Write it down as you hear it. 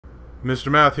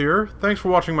Mr. Math here. Thanks for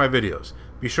watching my videos.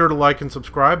 Be sure to like and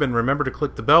subscribe, and remember to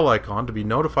click the bell icon to be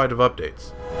notified of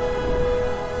updates.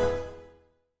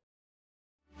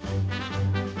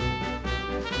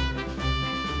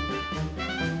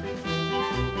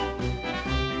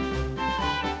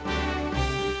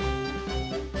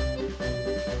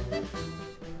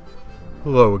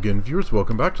 Hello again, viewers.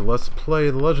 Welcome back to Let's Play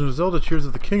The Legend of Zelda Tears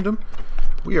of the Kingdom.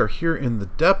 We are here in the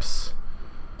depths,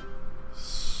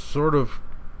 sort of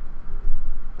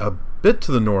a bit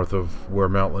to the north of where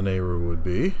Mount Lanayru would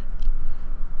be.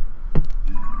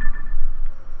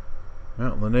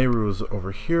 Mount Lanayru is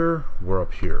over here, we're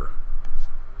up here,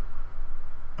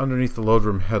 underneath the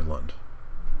Lodrum headland.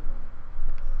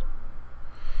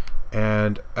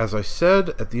 And as I said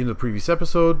at the end of the previous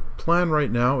episode, plan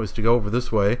right now is to go over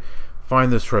this way,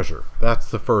 find this treasure. That's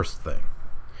the first thing.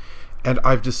 And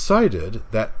I've decided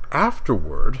that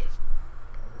afterward,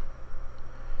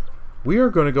 we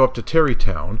are going to go up to Tarrey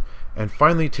Town and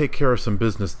finally take care of some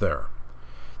business there.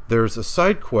 There's a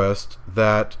side quest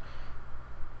that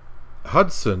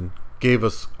Hudson gave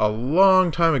us a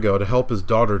long time ago to help his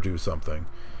daughter do something.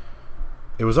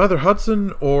 It was either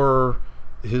Hudson or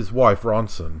his wife,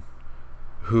 Rhondson,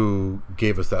 who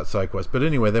gave us that side quest. But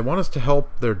anyway, they want us to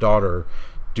help their daughter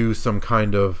do some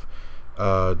kind of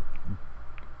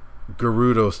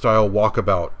Gerudo style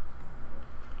walkabout.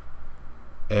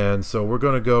 And so we're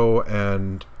going to go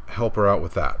and help her out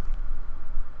with that.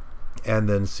 And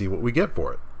then see what we get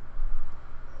for it.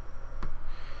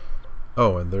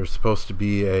 Oh, and there's supposed to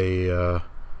be a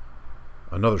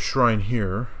another shrine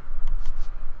here,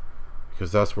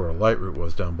 because that's where a Lightroot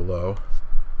was down below.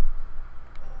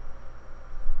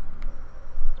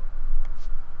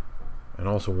 And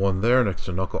also one there next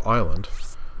to Knuckle Island.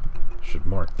 Should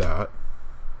mark that.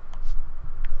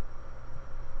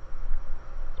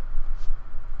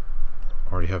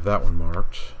 Already have that one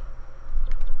marked.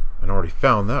 And already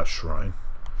found that shrine.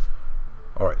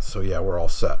 Alright, so yeah, we're all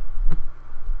set.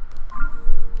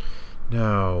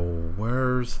 Now,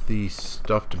 where's the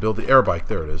stuff to build the air bike?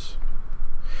 There it is.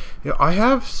 Yeah, I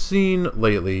have seen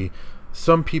lately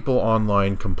some people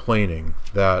online complaining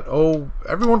that, oh,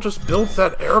 everyone just builds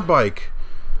that air bike.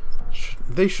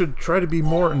 They should try to be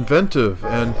more inventive.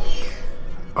 And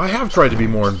I have tried to be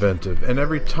more inventive. And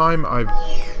every time I've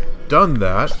done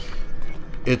that,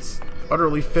 it's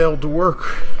utterly failed to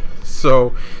work.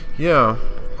 So, yeah,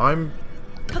 I'm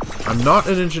not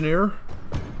an engineer,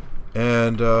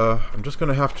 and I'm just going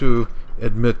to have to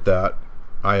admit that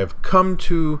I have come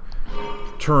to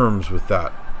terms with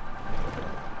that.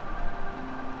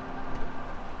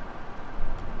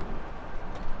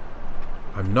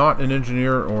 I'm not an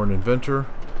engineer or an inventor.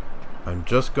 I'm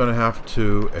just going to have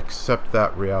to accept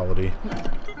that reality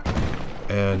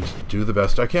and do the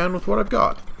best I can with what I've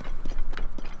got.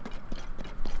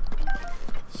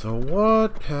 So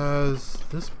what has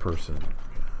this person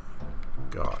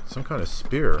got? Some kind of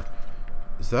spear.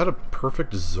 Is that a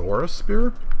perfect Zora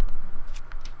spear?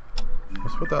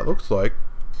 That's what that looks like.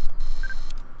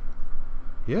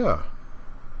 Yeah.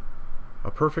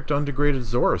 A perfect undegraded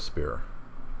Zora spear.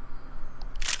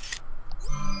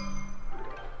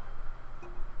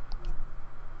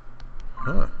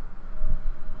 Huh.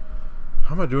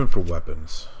 How am I doing for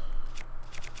weapons?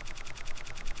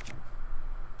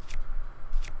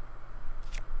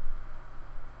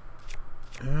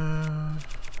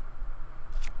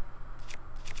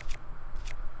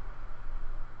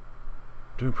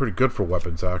 Doing pretty good for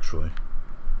weapons, actually.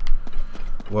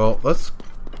 Well, let's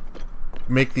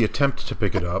make the attempt to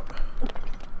pick it up,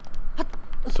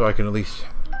 so I can at least,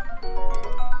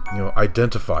 you know,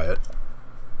 identify it.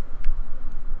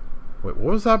 Wait,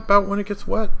 what was that about when it gets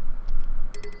wet?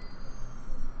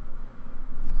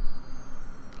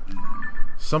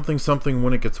 Something something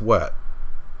when it gets wet.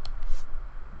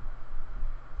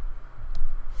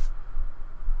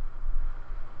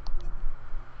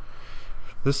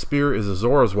 This spear is a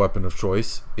Zora's weapon of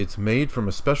choice. It's made from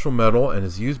a special metal and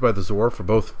is used by the Zora for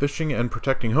both fishing and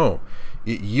protecting home.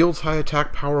 It yields high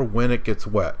attack power when it gets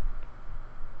wet.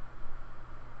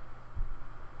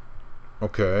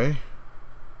 Okay.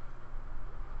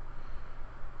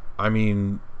 I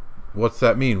mean, what's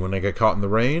that mean? When I get caught in the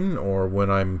rain? Or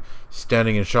when I'm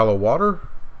standing in shallow water?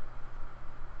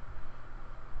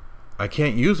 I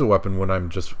can't use a weapon when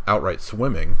I'm just outright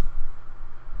swimming.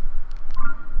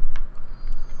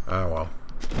 Ah, well.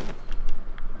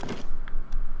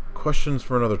 Questions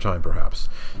for another time, perhaps.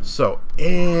 So,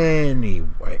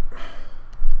 anyway,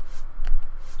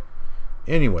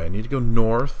 I need to go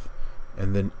north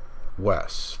and then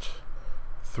west.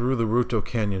 Through the Gerudo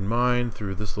Canyon mine,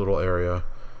 through this little area,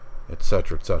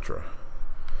 etc., etc.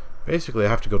 Basically, I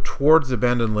have to go towards the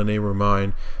abandoned Lineru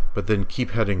mine, but then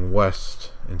keep heading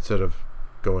west instead of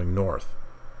going north.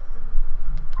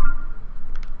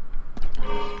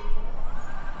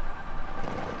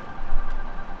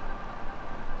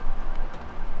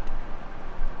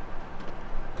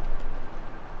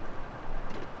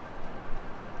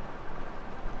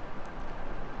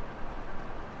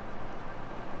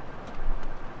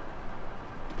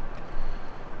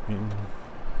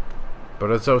 But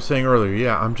as I was saying earlier,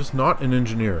 yeah, I'm just not an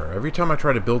engineer. Every time I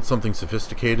try to build something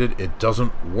sophisticated, it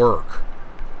doesn't work.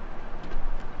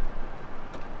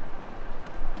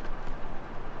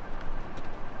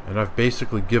 And I've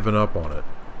basically given up on it.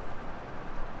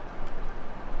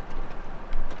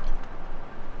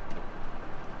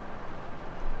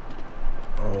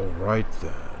 Alright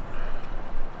then.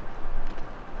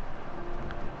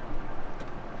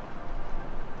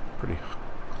 Pretty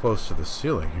close to the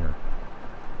ceiling here.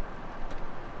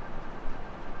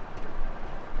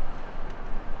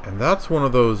 And that's one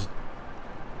of those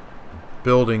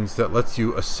buildings that lets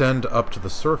you ascend up to the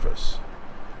surface.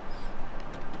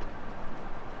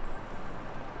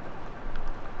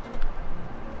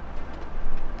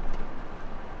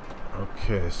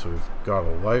 Okay, so we've got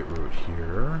a light route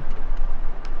here.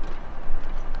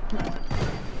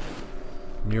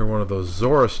 Near one of those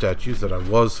Zora statues that I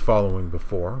was following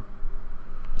before.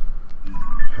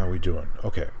 How are we doing?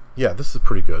 Okay. Yeah, this is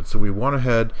pretty good. So we want to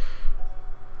head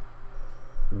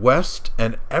west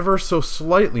and ever so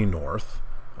slightly north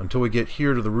until we get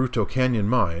here to the Gerudo Canyon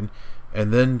mine,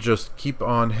 and then just keep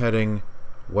on heading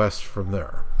west from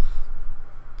there.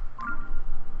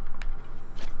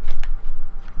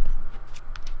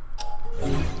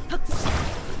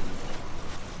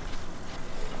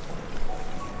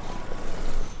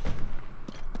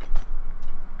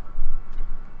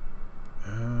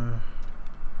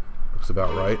 Looks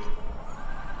about right.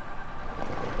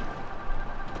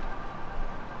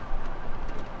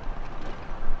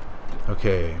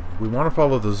 Okay, we want to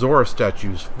follow the Zora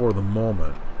statues for the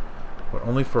moment, but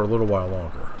only for a little while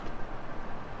longer.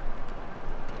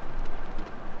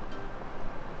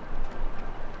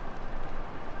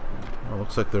 Well,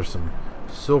 looks like there's some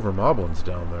silver moblins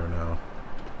down there now.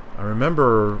 I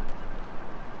remember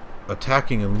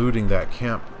attacking and looting that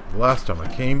camp the last time I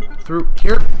came through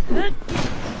here.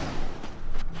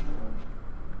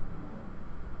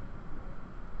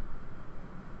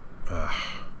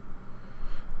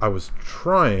 I was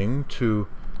trying to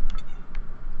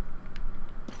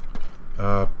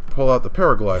pull out the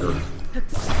paraglider,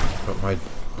 but my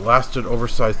blasted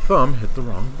oversized thumb hit the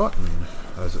wrong button,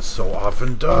 as it so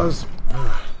often does.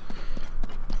 I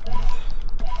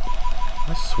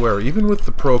swear, even with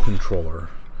the Pro controller,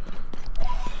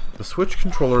 the Switch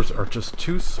controllers are just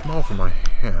too small for my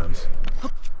hands.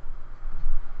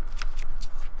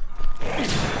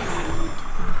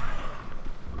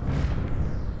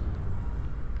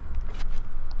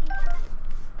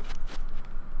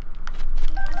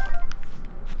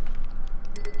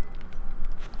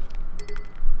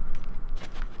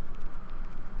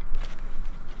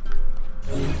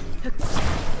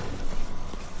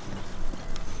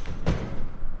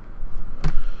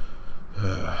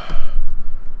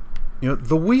 You know,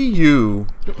 the Wii U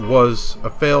was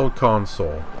a failed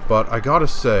console, but I gotta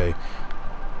say,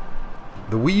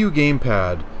 the Wii U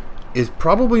gamepad is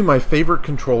probably my favorite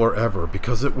controller ever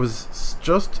because it was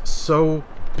just so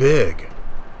big.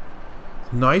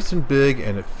 Nice and big,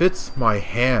 and it fits my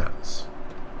hands.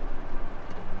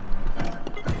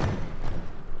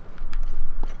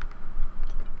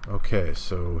 Okay,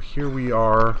 so here we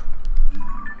are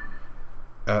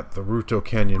at the Gerudo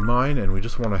Canyon mine, and we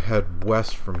just want to head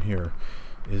west from here.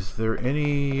 Is there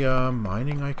any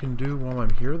mining I can do while I'm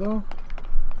here, though?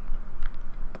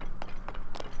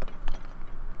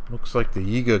 Looks like the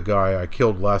Yiga guy I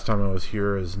killed last time I was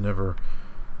here has never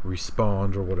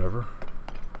respawned or whatever.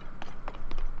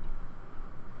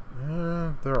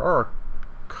 There are a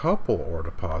couple ore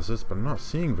deposits, but I'm not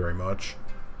seeing very much.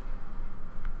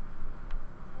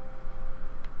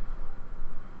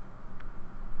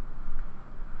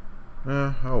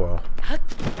 Oh well.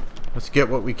 Let's get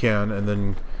what we can and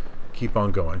then keep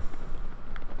on going.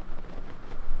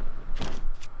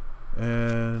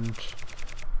 And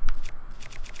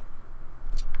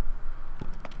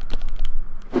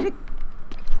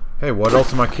hey, what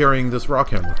else am I carrying this rock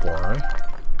hammer for, right?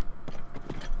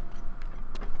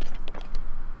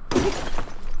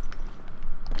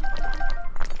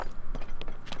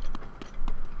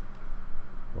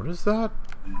 What is that?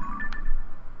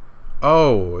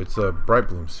 Oh, it's a bright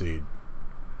bloom seed.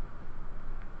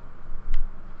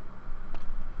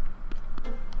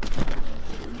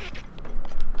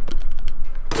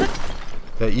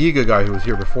 That Yiga guy who was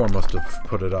here before must have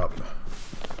put it up.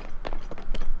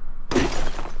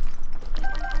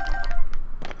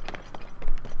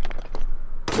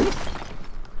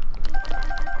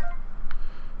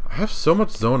 I have so much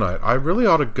Zonite. I really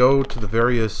ought to go to the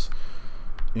various,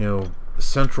 you know,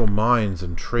 central mines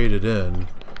and trade it in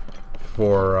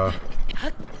for,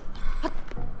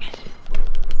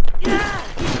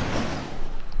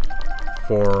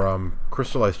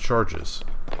 crystallized charges.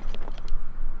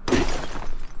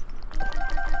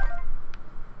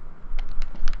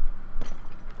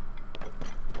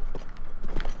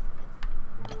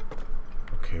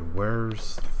 Okay,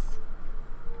 where's...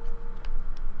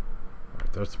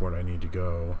 Alright, that's where I need to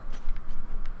go.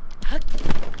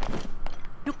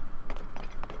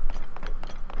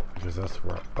 Because that's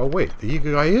where... Oh wait, the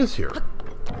Yiga guy is here.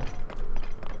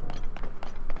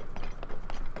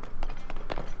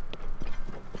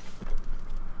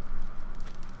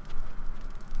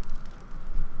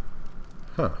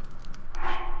 Huh.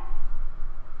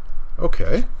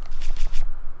 Okay.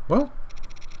 Well,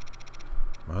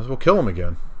 might as well kill him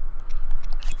again.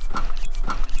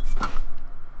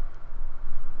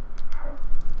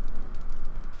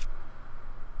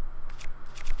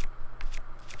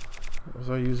 What was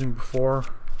I using before?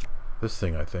 This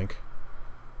thing, I think.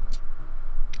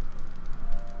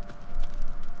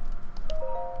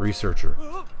 Researcher.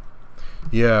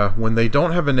 Yeah, when they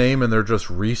don't have a name and they're just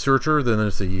researcher, then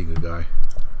it's a Yiga guy.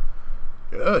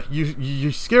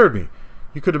 You scared me.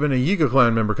 You could have been a Yiga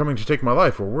clan member coming to take my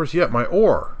life, or worse yet, my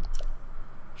ore.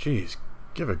 Jeez,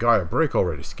 give a guy a break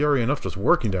already. Scary enough just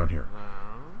working down here.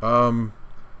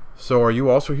 So are you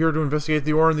also here to investigate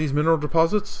the ore in these mineral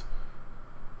deposits?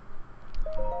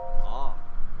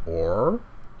 Ore?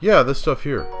 Yeah, this stuff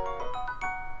here.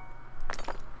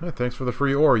 Thanks for the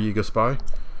free ore, Yiga spy.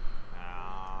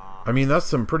 I mean, that's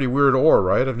some pretty weird ore,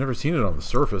 right? I've never seen it on the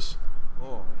surface.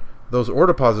 Those ore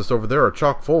deposits over there are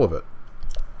chock full of it.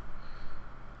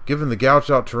 Given the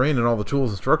gouged out terrain and all the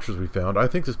tools and structures we found, I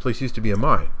think this place used to be a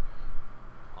mine.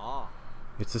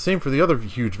 It's the same for the other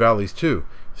huge valleys too.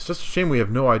 It's just a shame we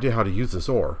have no idea how to use this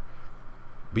ore.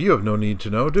 But you have no need to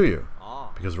know, do you?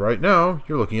 Because right now,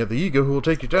 you're looking at the Yiga who will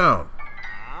take you down.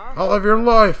 I'll have your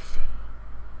life!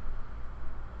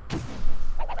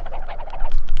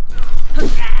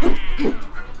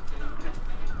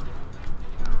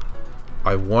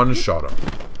 I one-shot him.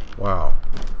 Wow.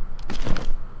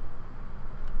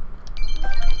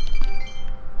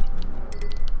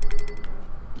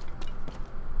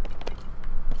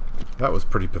 That was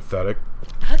pretty pathetic.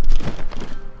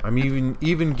 I'm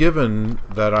even given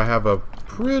that I have a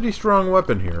pretty strong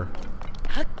weapon here.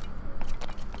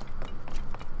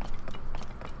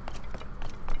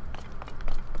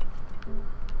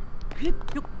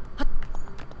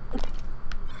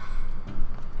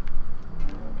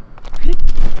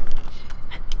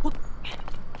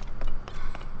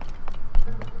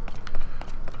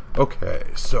 Okay,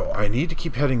 so I need to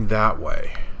keep heading that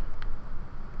way.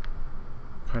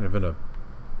 Kind of in a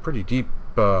pretty deep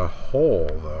hole,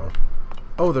 though.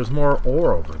 Oh, there's more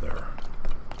ore over there.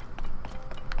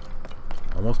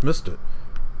 Almost missed it.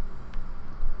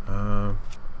 No,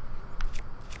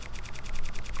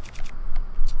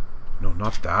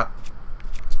 not that.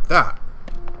 That.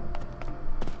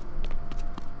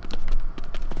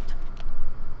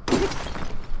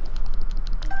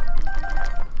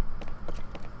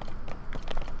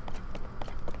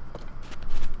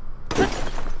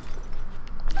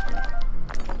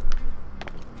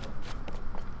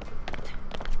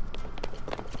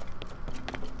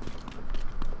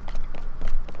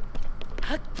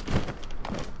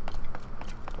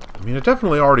 I mean, I've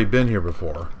definitely already been here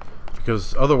before,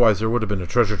 because otherwise there would have been a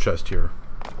treasure chest here.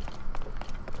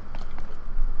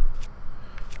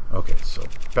 Okay, so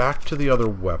back to the other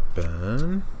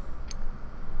weapon.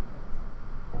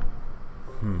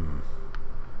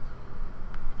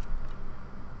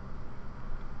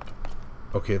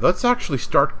 Okay, let's actually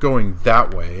start going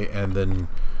that way and then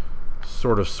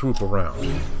sort of swoop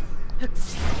around.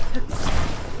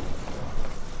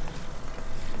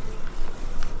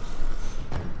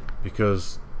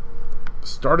 Because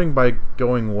starting by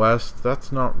going west,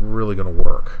 that's not really going to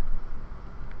work.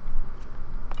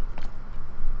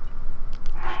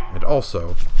 And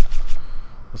also,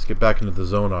 let's get back into the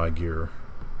Zonai gear.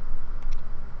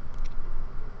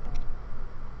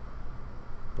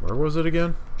 Where was it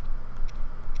again?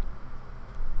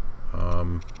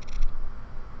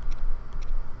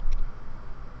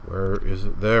 Where is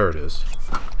it? There it is.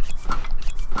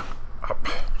 Up.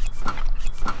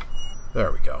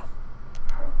 There we go.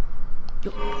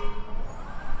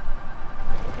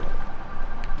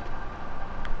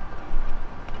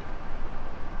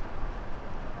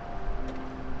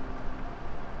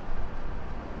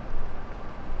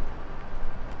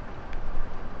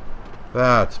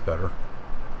 That's better.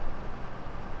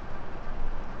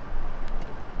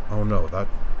 Oh no, that...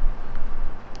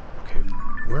 Okay,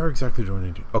 where exactly do I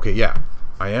need to... Okay, yeah.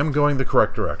 I am going the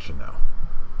correct direction now.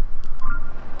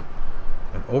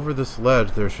 And over this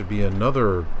ledge, there should be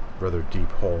another rather deep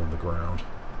hole in the ground.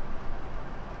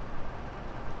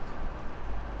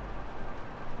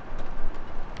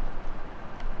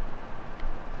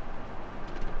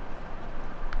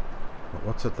 But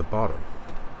what's at the bottom?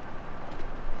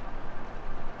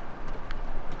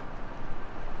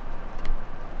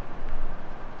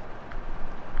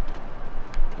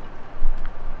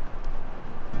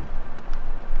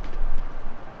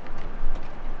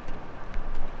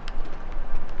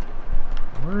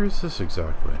 Where is this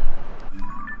exactly?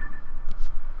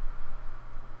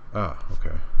 Ah,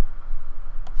 okay.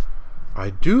 I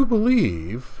do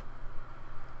believe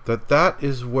that that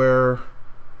is where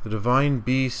the divine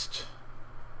beast,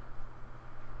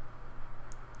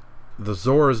 the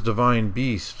Zora's divine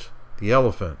beast, the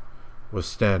elephant, was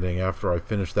standing after I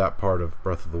finished that part of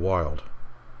Breath of the Wild.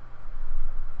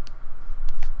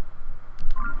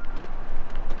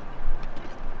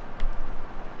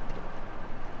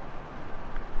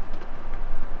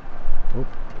 Oop.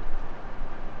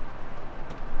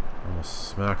 Almost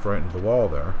smacked right into the wall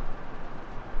there.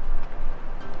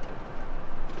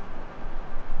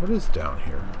 What is down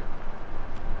here?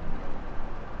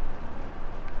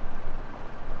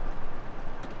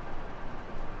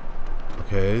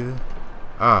 Okay.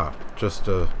 Ah, just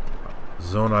a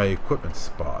Zonai equipment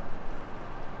spot.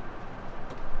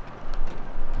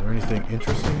 Is there anything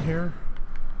interesting here?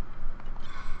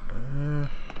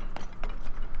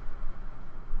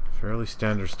 Fairly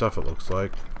standard stuff, it looks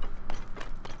like.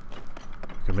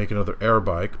 I can make another air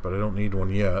bike, but I don't need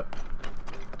one yet.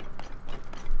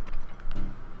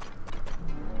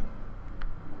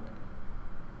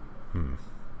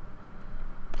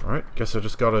 Alright, guess I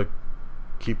just gotta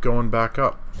keep going back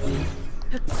up.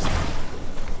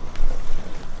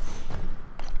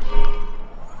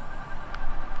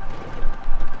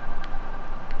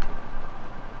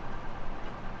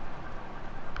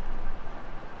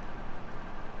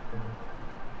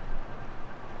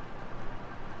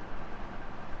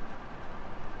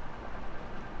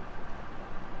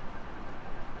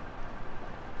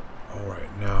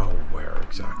 Alright, now where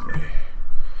exactly?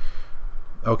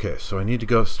 Okay, so I need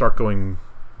to start going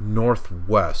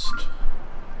northwest.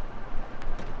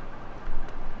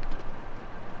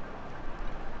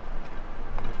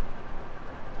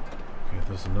 Okay,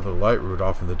 there's another Lightroot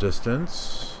off in the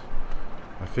distance.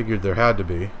 I figured there had to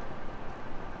be.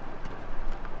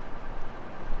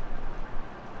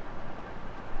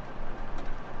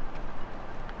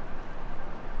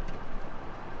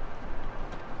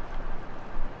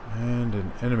 And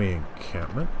an enemy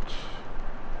encampment.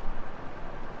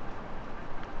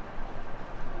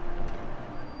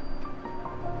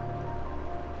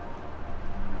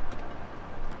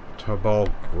 Tabal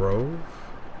Grove.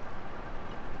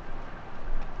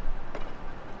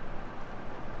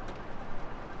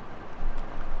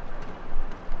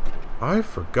 I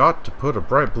forgot to put a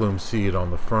bright bloom seed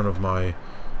on the front of my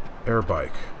air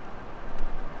bike.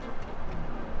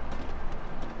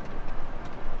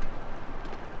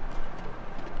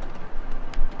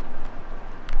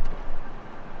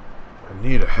 I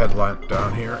need a headlamp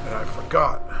down here, and I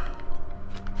forgot.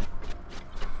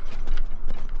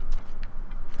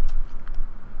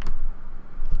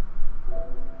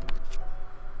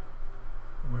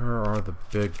 Where are the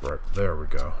big bright? There we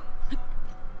go.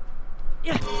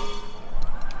 Yeah.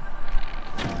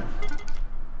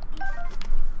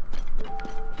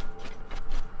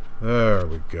 There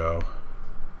we go.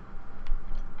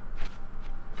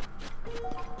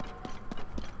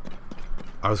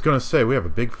 I was going to say we have a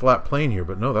big flat plain here,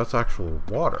 but no, that's actual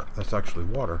water. That's actually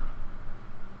water.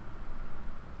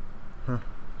 Huh.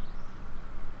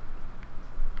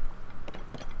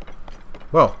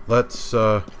 Well, let's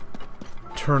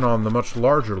turn on the much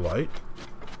larger light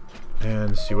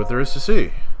and see what there is to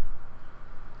see.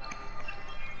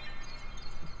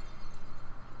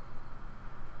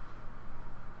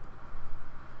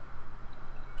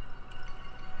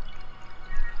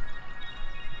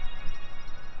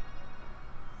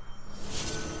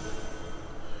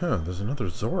 Huh, there's another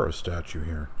Zora statue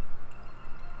here.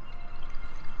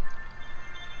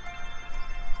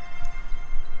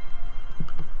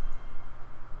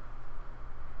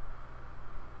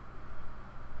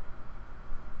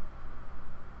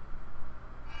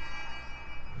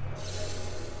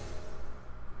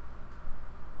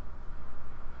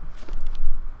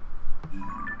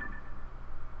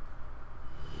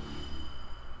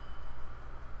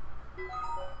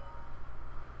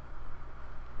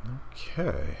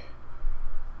 Okay.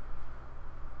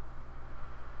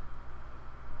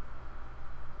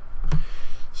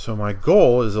 So my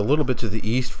goal is a little bit to the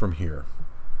east from here,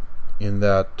 in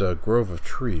that grove of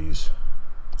trees.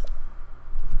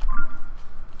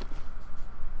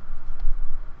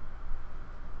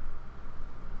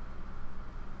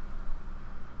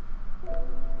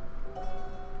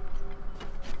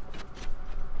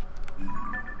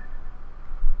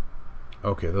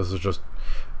 Okay, this is just...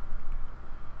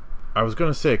 I was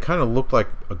going to say, it kind of looked like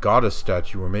a goddess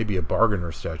statue or maybe a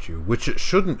bargainer statue, which it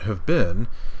shouldn't have been,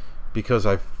 because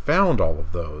I found all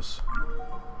of those.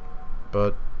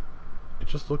 But it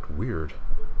just looked weird.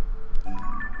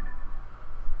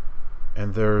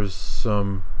 And there's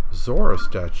some Zora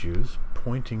statues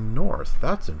pointing north.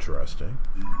 That's interesting.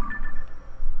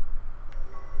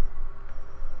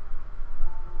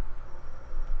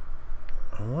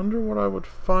 I wonder what I would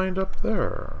find up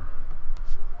there.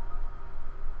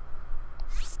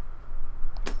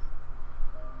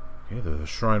 Okay, there's a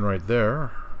shrine right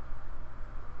there.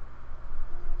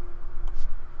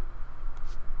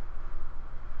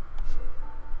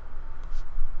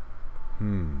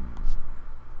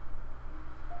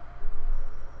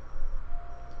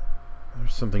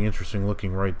 There's something interesting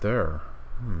looking right there.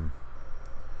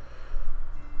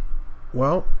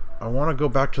 Well, I want to go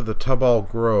back to the Tubal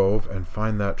Grove and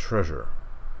find that treasure.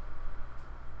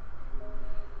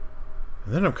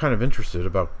 And then I'm kind of interested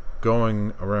about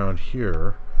going around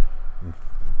here and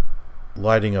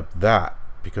lighting up that,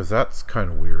 because that's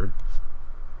kind of weird.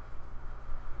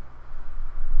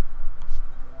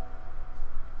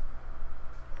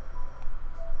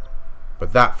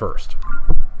 But that first.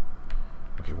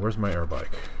 Okay, where's my air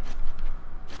bike?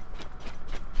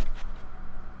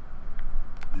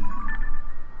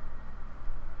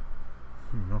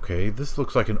 Okay, this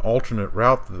looks like an alternate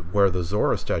route where the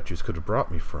Zora statues could have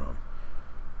brought me from.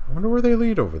 I wonder where they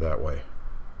lead over that way.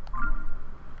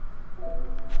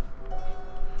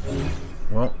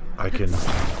 Well, I can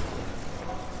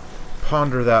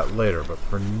ponder that later, but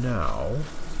for now...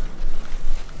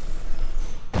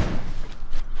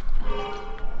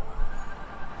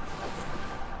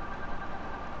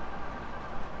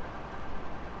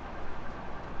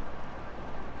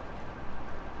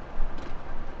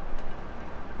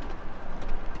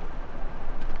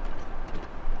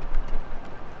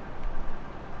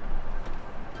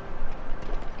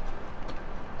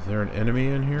 Is there an enemy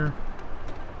in here?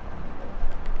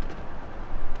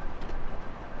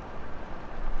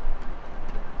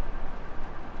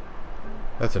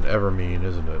 That's an Evermean,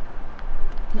 isn't it?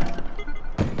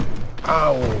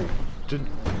 Ow! Didn't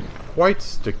quite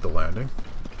stick the landing.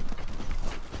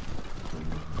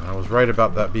 I was right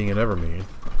about that being an Evermean.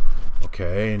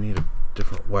 Okay, I need a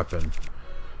different weapon.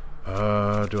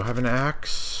 Do I have an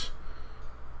axe?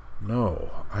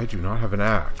 No, I do not have an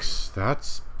axe.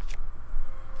 That's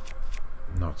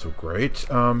not so great.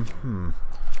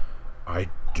 I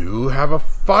do have a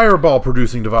fireball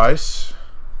producing device.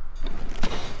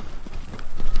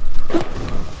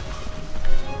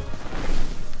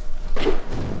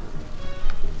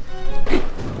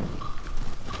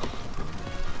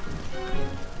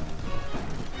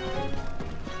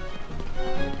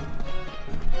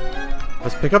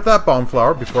 Let's pick up that bomb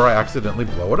flower before I accidentally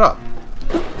blow it up.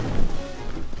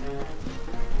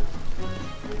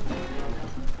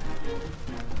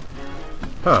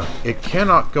 Huh, it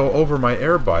cannot go over my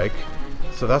air bike,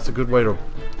 so that's a good way to...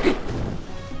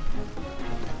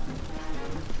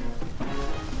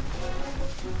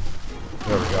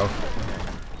 There we go.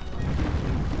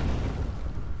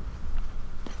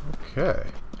 Okay.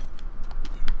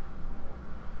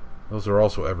 Those are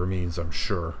also Evermeans, I'm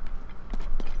sure.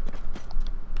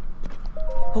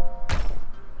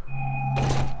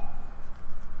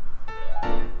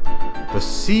 The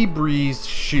Sea Breeze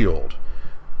Shield.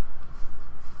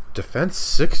 Defense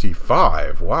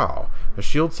 65. Wow. A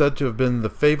shield said to have been the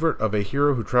favorite of a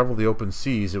hero who traveled the open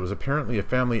seas. It was apparently a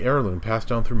family heirloom passed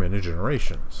down through many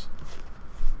generations.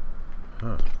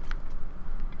 Huh.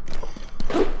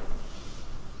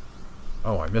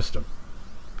 Oh, I missed him.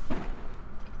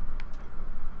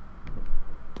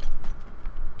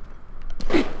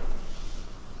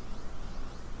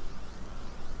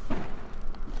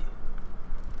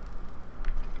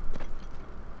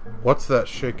 What's that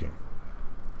shaking?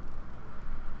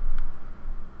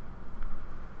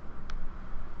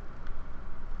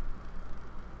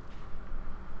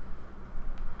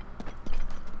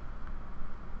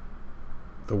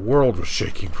 The world was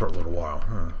shaking for a little while,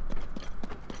 huh?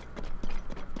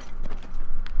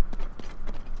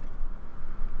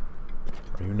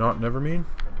 Are you not Nevermean?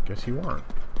 Guess you aren't.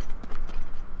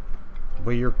 The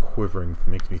way you're quivering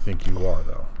makes me think you are,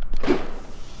 though.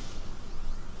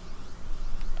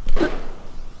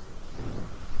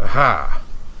 Aha!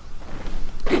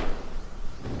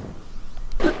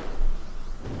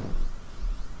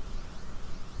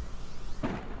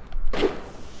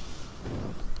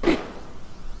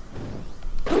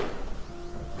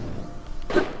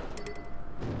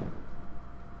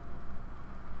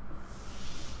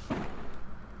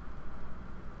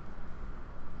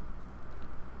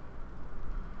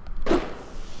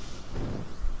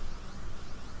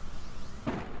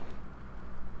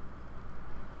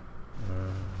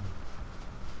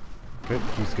 Okay,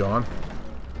 he's gone.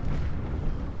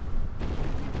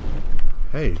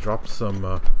 Hey, dropped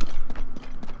some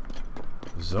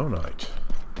zonite.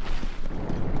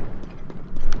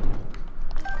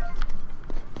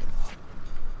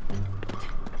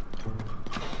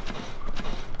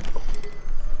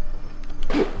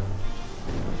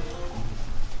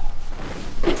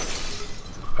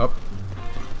 Up.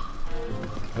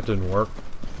 That didn't work.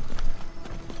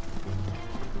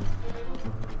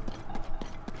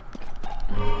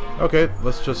 Okay,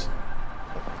 let's just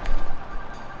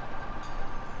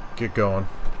get going.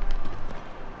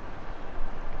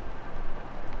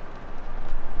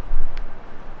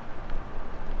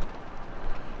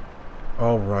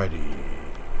 Alrighty.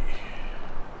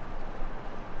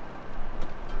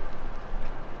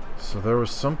 So there was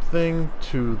something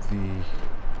to the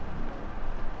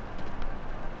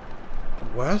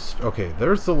west? Okay,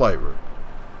 there's the Lightroot.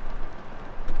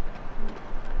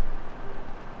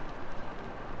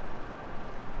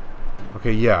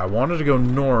 Okay, yeah, I wanted to go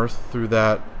north through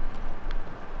that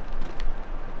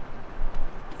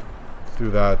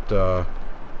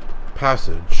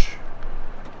passage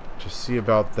to see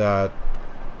about that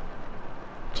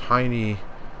tiny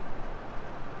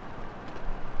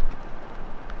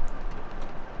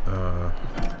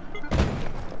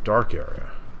dark area.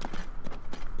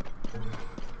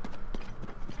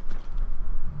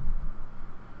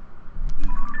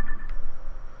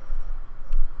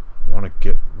 I want to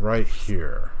get right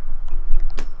here.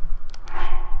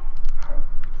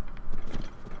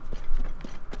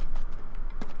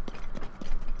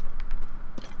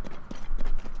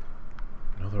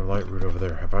 Another Lightroot over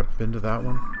there. Have I been to that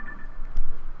one?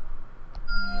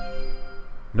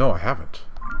 No, I haven't.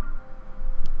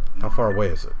 How far away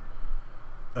is it?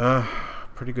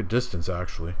 Pretty good distance,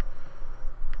 actually.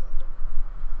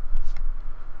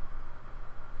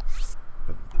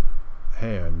 But,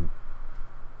 hey,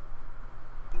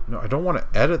 no, I don't want to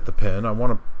edit the pin. I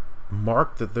want to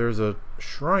mark that there's a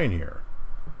shrine here.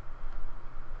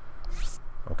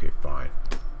 Okay, fine.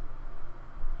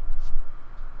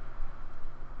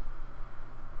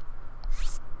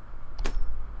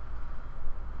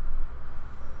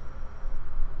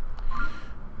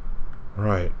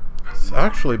 Right. It's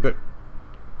actually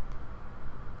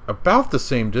about the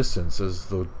same distance as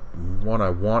the one I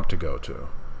want to go to.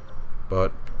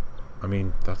 But, I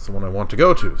mean, that's the one I want to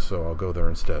go to, so I'll go there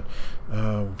instead.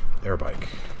 Air bike.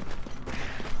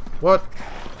 What?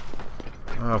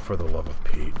 Ah, for the love of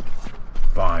Pete.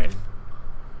 Fine.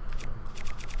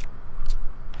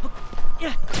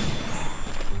 Yeah.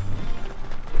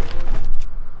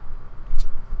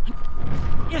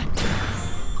 Yeah.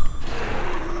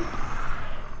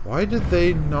 Why did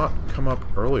they not come up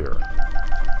earlier?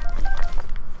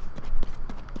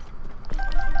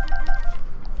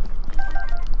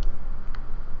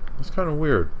 That's kind of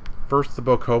weird. First the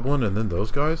Bokoblin and then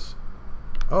those guys?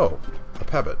 Oh, a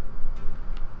Pebbit.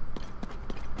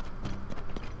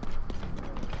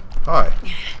 Hi.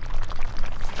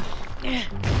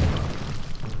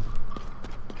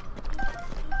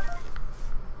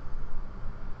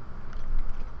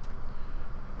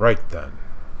 Right then.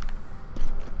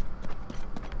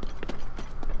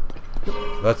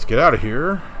 Let's get out of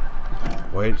here.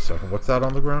 Wait a second. What's that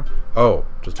on the ground? Oh,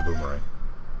 just a boomerang.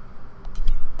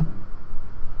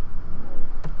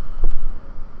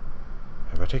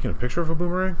 Have I taken a picture of a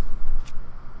boomerang?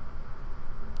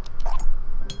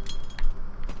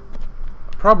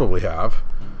 Probably have.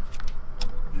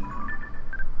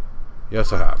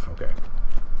 Yes, I have. Okay.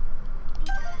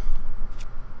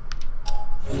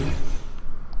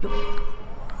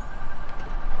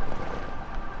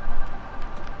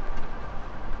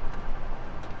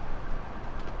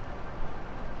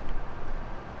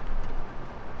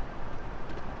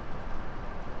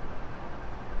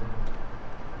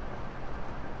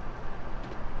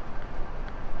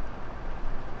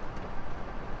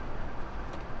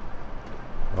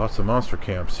 Lots of monster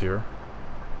camps here.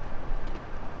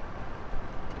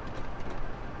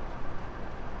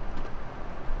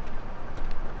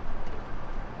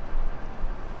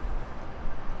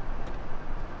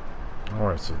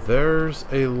 Alright, so there's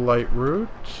a Lightroot.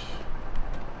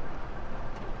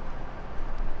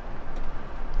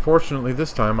 Fortunately,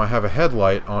 this time I have a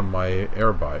headlight on my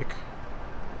air bike.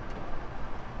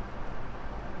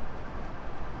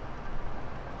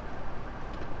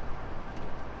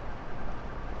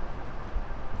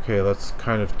 Okay, let's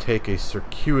kind of take a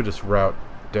circuitous route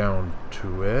down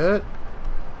to it.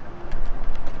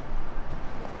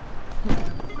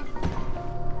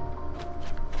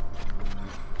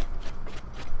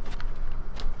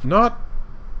 Not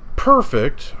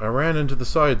perfect. I ran into the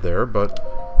side there, but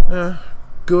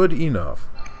good enough.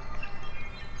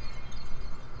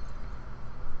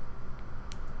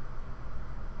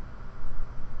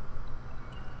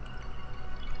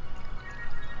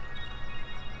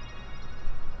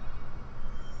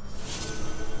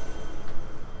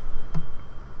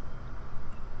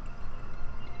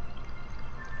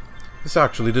 This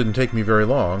actually didn't take me very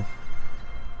long.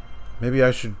 Maybe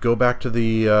I should go back to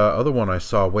the other one I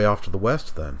saw way off to the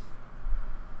west then.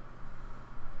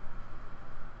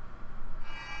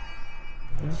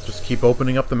 Yeah, just keep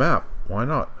opening up the map. Why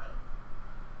not?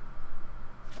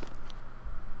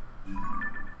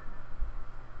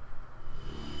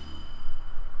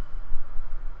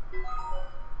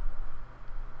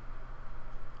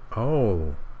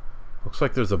 Oh, looks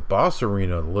like there's a boss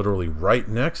arena literally right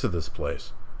next to this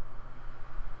place.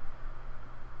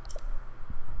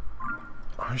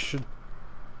 I should,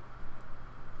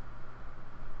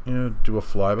 do a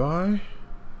flyby.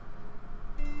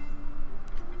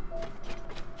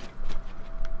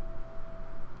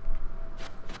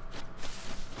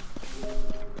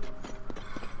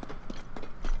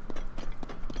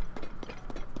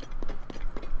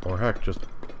 Or heck, just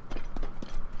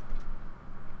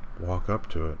walk up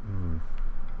to it.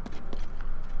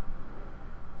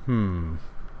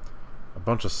 A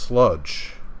bunch of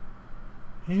sludge.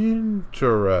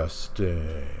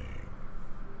 Interesting.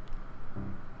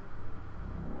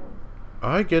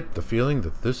 I get the feeling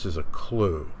that this is a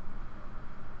clue.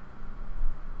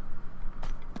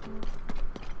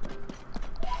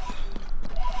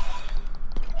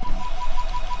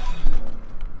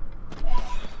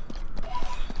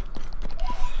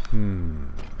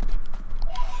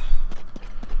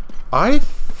 I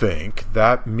think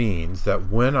that means that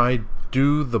when I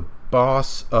do the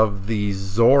boss of the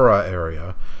Zora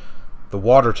area, the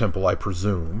water temple, I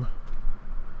presume,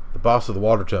 the boss of the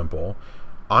water temple,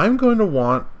 I'm going to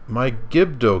want my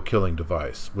Gerudo killing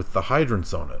device with the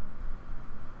hydrants on it.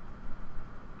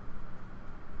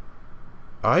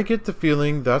 I get the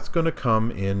feeling that's going to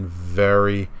come in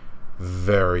very,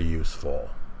 very useful.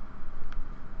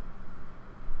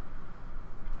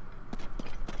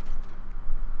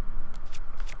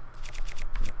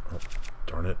 Oh,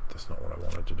 darn it. That's not what I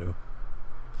wanted to do.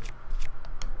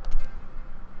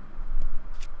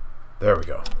 There we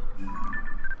go.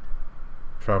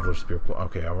 Traveler Spear.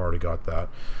 Okay, I've already got that.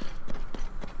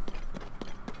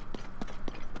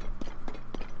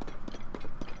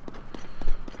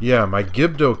 Yeah, my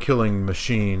Gerudo killing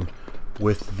machine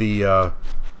with the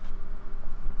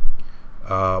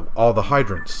all the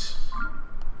hydrants.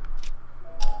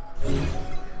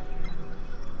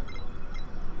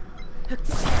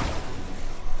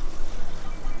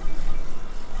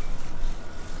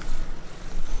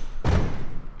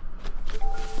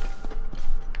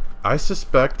 I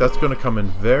suspect that's going to come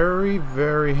in very,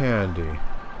 very handy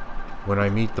when I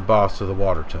meet the boss of the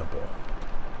water temple.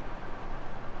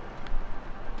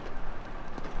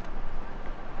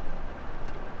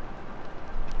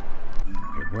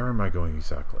 Okay, where am I going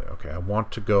exactly? Okay, I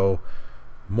want to go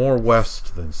more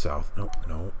west than south. Nope,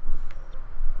 no.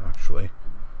 Actually,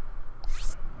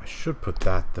 I should put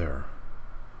that there.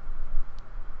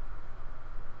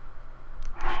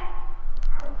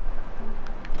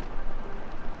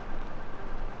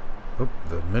 Oh,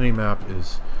 the mini-map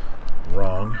is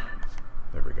wrong.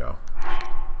 There we go.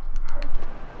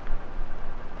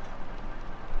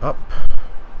 Up.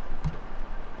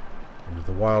 Into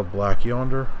the wild black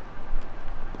yonder.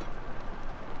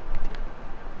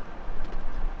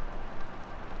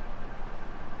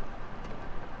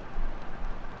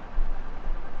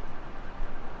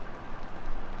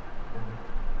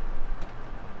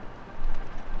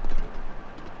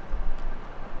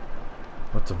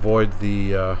 Let's avoid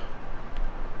the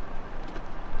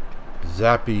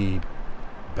zappy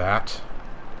bat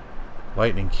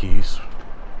lightning keys.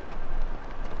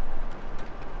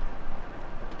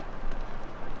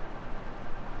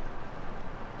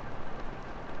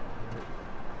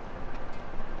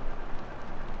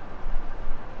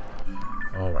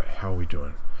 Alright, how are we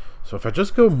doing? So if I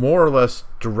just go more or less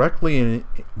directly in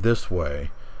this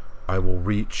way, I will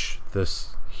reach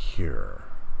this here.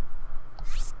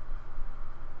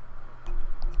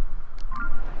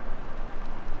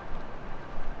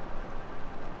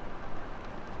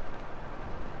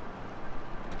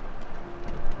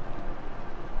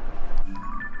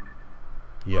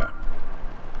 Yeah.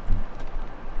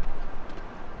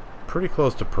 Pretty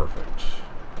close to perfect.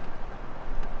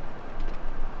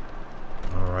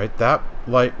 Alright, that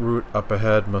light route up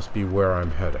ahead must be where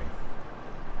I'm heading.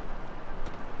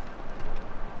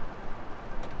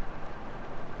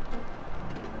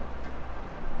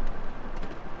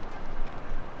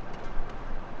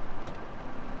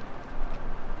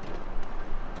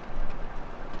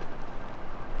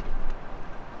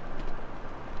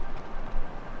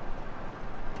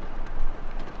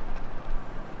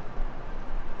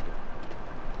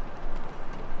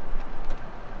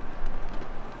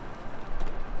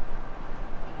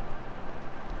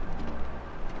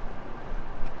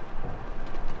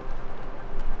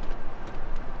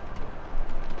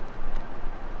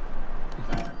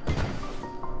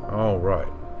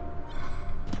 right.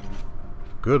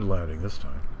 Good landing this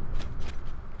time.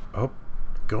 Oh,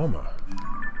 Goma.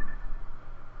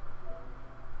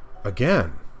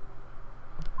 Again.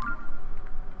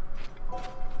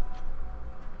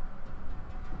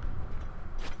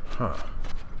 Huh.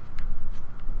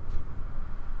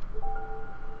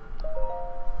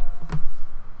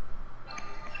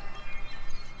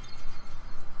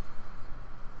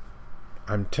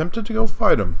 I'm tempted to go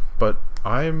fight him, but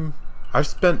I've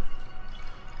spent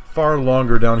far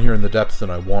longer down here in the depths than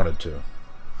I wanted to.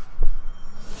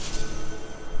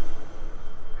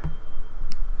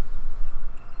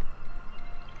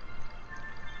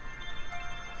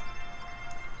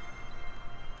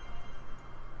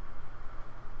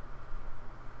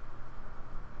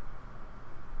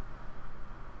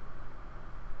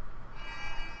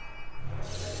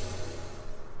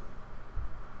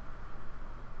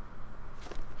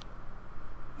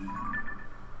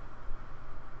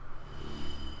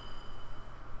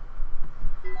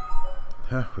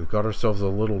 We've got ourselves a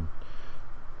little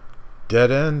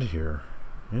dead end here.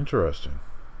 Interesting.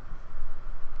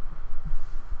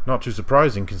 Not too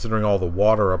surprising considering all the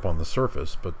water up on the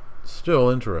surface, but still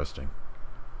interesting.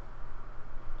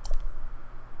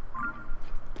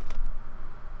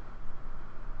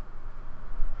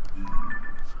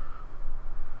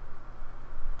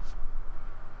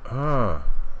 Ah.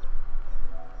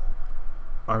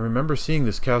 I remember seeing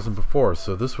this chasm before,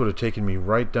 so this would have taken me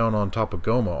right down on top of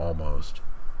Goma almost.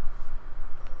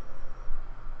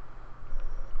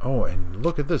 Oh, and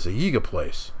look at this, a Yiga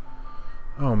place.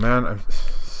 Oh man,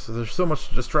 there's so much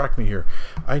to distract me here.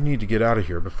 I need to get out of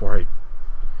here before I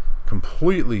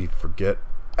completely forget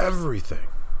everything.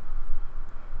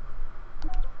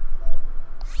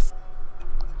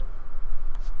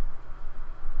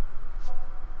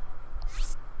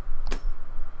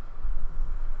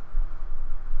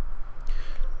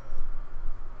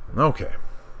 Okay,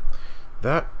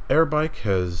 that air bike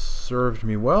has served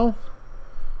me well,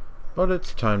 but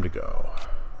it's time to go.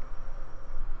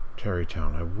 Tarrey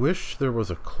Town. I wish there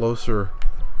was a closer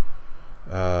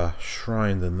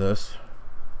shrine than this.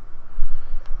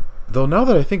 Though now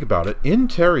that I think about it, in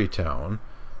Tarrey Town,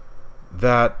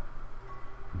 that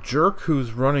jerk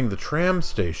who's running the tram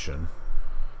station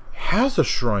has a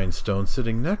shrine stone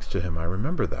sitting next to him. I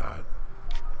remember that.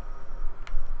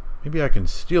 Maybe I can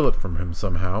steal it from him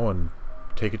somehow and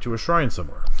take it to a shrine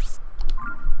somewhere.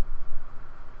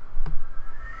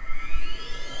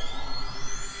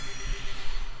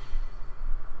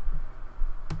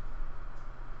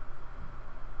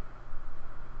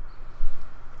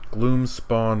 Gloom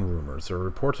spawn rumors. There are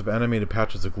reports of animated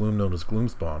patches of gloom known as gloom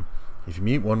spawn. If you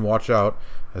meet one, watch out,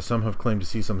 as some have claimed to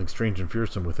see something strange and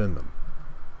fearsome within them.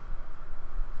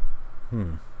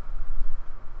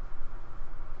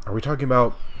 Are we talking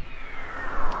about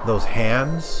those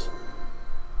hands?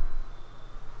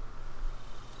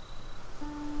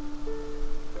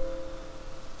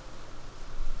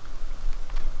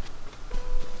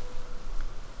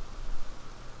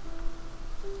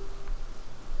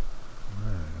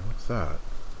 What's that?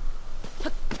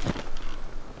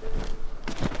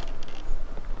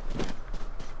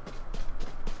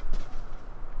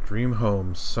 Dream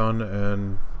home, sun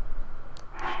and...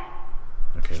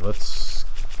 Okay, let's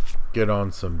get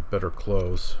on some better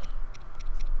clothes.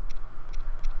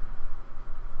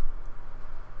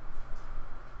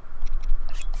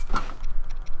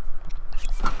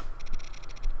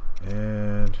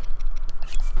 And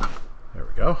there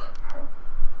we go.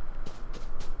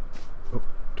 Oh,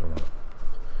 don't want to.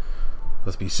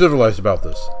 Let's be civilized about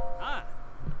this.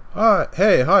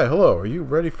 Hey, hi, hello. Are you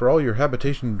ready for all your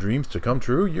habitation dreams to come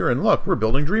true? You're in luck. We're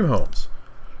building dream homes.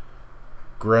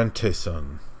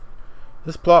 Mattison.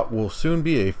 This plot will soon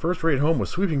be a first-rate home with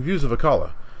sweeping views of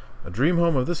Akala. A dream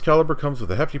home of this caliber comes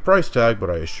with a hefty price tag, but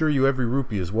I assure you every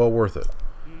rupee is well worth it.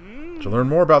 To learn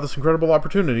more about this incredible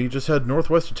opportunity, just head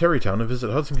northwest to Tarrey Town and visit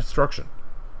Hudson Construction.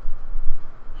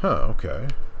 Huh, okay.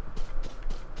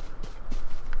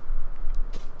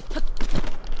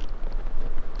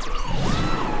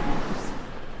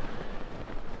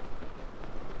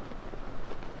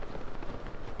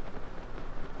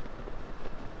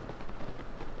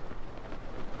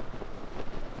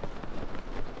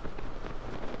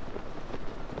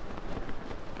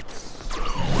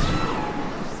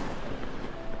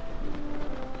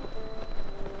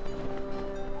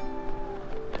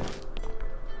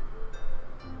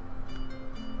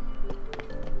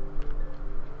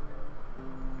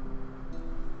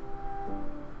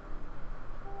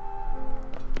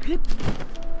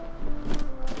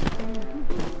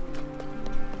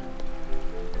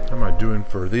 How am I doing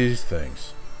for these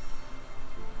things?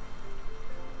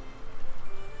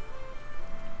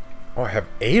 Oh, I have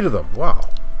 8 of them. Wow.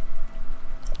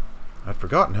 I'd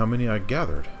forgotten how many I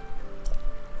gathered.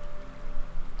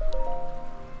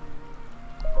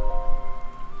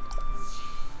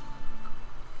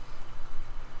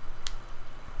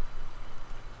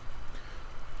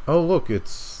 Oh, look,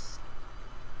 it's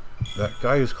that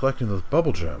guy who's collecting those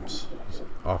bubble gems. He's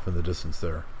off in the distance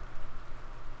there.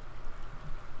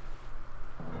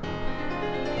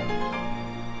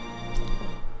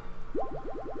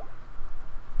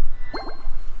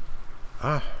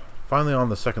 Ah, finally on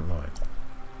the second line.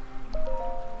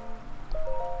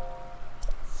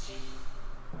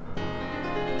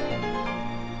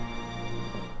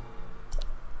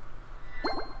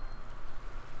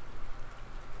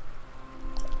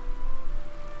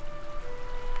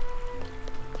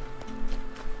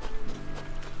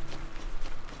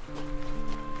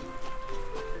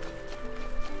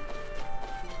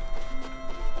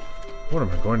 What am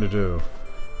I going to do?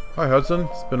 Hi, Hudson.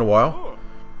 It's been a while.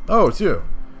 Oh, it's you.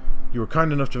 You were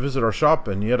kind enough to visit our shop,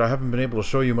 and yet I haven't been able to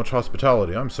show you much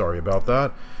hospitality. I'm sorry about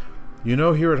that. You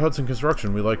know, here at Hudson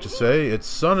Construction, we like to say, it's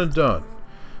son and done.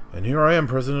 And here I am,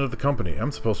 president of the company.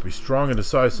 I'm supposed to be strong and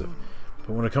decisive.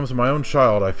 But when it comes to my own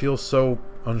child, I feel so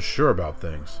unsure about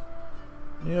things.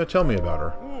 Yeah, tell me about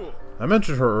her. I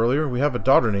mentioned her earlier. We have a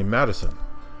daughter named Mattison.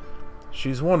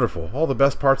 She's wonderful. All the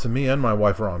best parts of me and my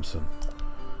wife, Rhondson.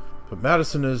 But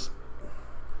Mattison is...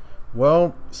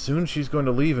 Well, soon she's going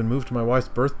to leave and move to my wife's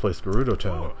birthplace, Gerudo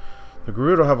Town. The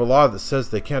Gerudo have a law that says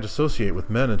they can't associate with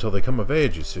men until they come of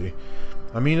age, you see.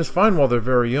 I mean, it's fine while they're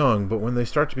very young, but when they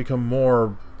start to become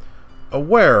more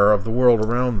aware of the world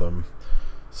around them,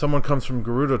 someone comes from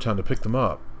Gerudo Town to pick them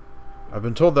up. I've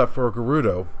been told that for a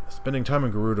Gerudo, spending time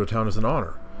in Gerudo Town is an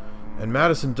honor. And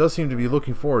Mattison does seem to be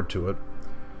looking forward to it.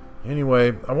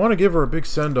 Anyway, I want to give her a big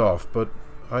send-off, but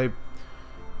I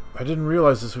didn't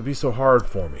realize this would be so hard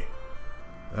for me.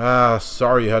 Ah,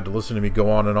 sorry you had to listen to me go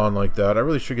on and on like that. I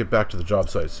really should get back to the job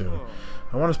site soon.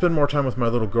 I want to spend more time with my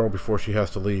little girl before she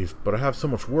has to leave, but I have so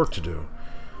much work to do.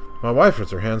 My wife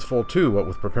has her hands full too, what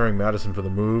with preparing Mattison for the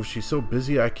move. She's so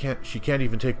busy she can't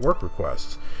even take work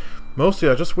requests. Mostly,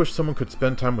 I just wish someone could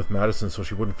spend time with Mattison so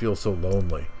she wouldn't feel so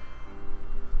lonely.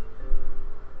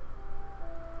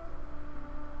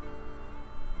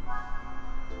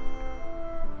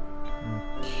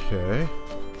 Okay.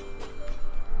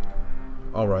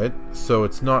 Alright, so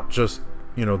it's not just,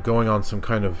 you know, going on some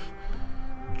kind of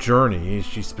journey.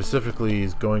 She specifically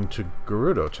is going to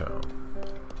Gerudo Town.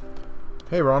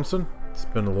 Hey, Rhondson. It's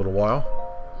been a little while.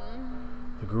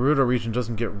 The Gerudo region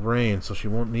doesn't get rain, so she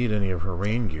won't need any of her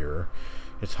rain gear.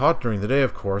 It's hot during the day,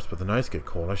 of course, but the nights get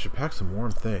cold. I should pack some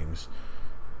warm things.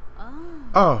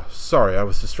 Oh, sorry, I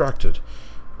was distracted.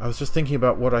 I was just thinking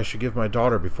about what I should give my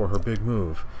daughter before her big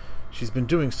move. She's been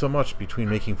doing so much between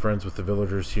making friends with the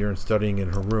villagers here and studying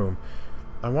in her room.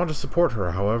 I want to support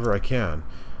her however I can.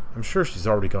 I'm sure she's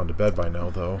already gone to bed by now,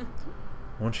 though.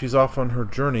 Once she's off on her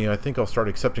journey, I think I'll start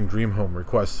accepting Dream Home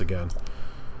requests again.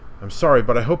 I'm sorry,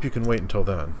 but I hope you can wait until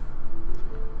then.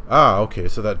 Ah, okay,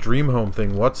 so that Dream Home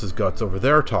thing What's-His-Guts over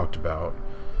there talked about.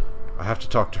 I have to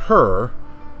talk to her,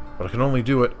 but I can only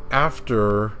do it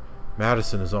after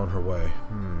Mattison is on her way.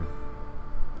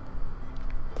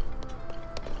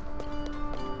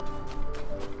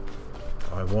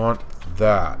 I want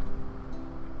that.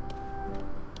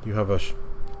 You have a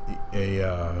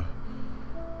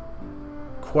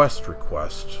quest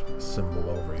request symbol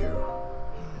over you.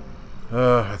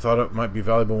 I thought it might be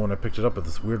valuable when I picked it up, but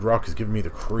this weird rock is giving me the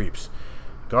creeps.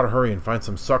 Gotta hurry and find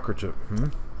some sucker to...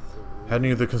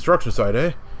 Heading to the construction site,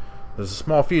 eh? There's a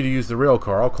small fee to use the rail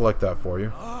car. I'll collect that for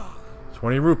you.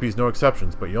 20 rupees, no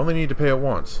exceptions, but you only need to pay it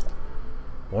once.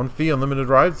 One fee, unlimited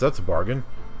rides? That's a bargain.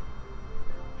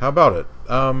 How about it?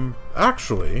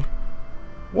 Actually,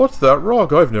 what's that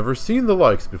rock? I've never seen the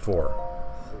likes before.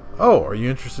 Oh, are you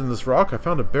interested in this rock? I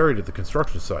found it buried at the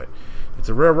construction site. It's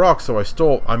a rare rock, so I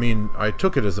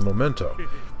took it as a memento.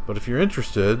 But if you're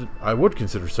interested, I would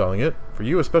consider selling it. For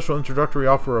you, a special introductory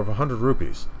offer of 100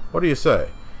 rupees. What do you say?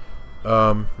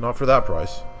 Not for that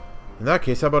price. In that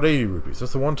case, how about 80 rupees?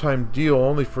 That's a one-time deal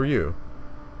only for you.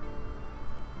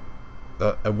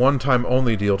 A one-time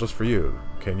only deal just for you.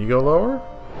 Can you go lower?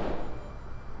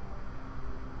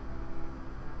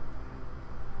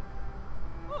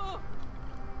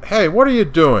 Hey, what are you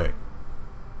doing?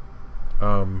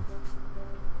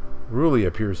 Ruli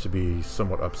appears to be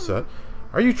somewhat upset.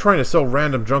 Are you trying to sell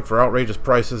random junk for outrageous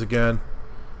prices again?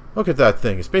 Look at that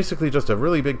thing. It's basically just a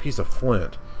really big piece of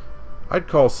flint. I'd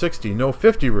call 60, no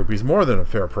 50 rupees more than a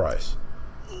fair price.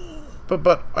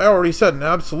 But I already said an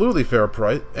absolutely fair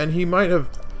price, and he might have...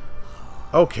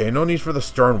 Okay, no need for the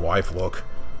stern wife look.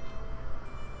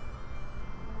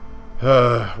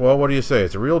 Well, what do you say?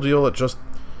 It's a real deal at just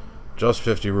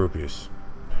 50 rupees.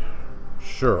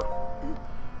 Sure.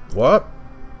 What?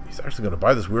 He's actually going to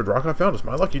buy this weird rock I found. It's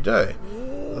my lucky day.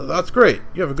 That's great.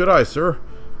 You have a good eye, sir.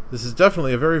 This is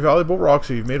definitely a very valuable rock,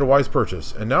 so you've made a wise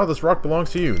purchase. And now this rock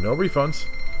belongs to you. No refunds.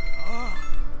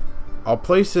 I'll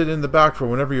place it in the back for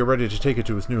whenever you're ready to take it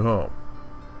to its new home.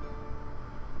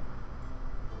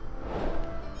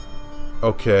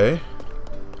 Okay.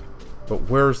 But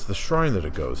where's the shrine that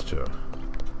it goes to?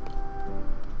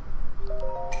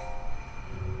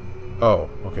 Oh,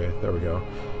 okay. There we go.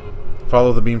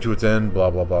 Follow the beam to its end. Blah,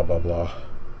 blah, blah, blah, blah.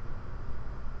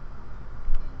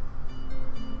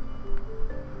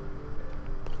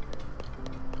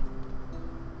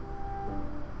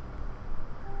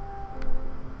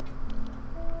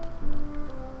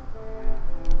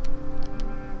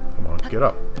 Come on, get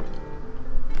up.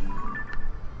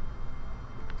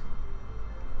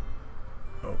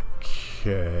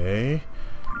 Okay.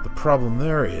 The problem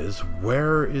there is,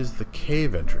 where is the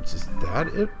cave entrance? Is that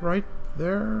it right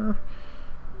there?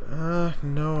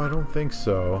 No, I don't think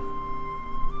so.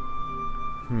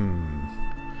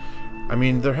 I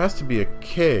mean, there has to be a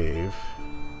cave.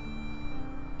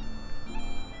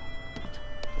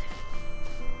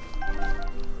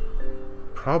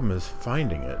 Problem is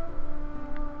finding it.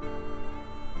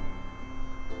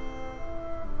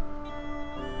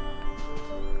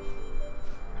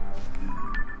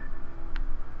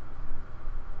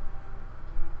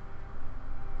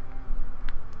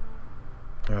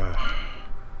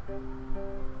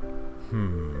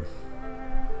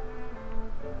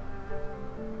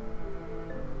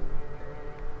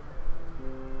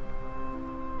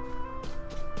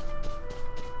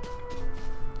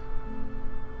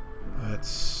 Let's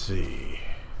see.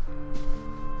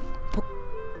 I'll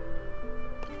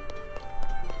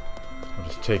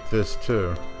just take this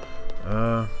too.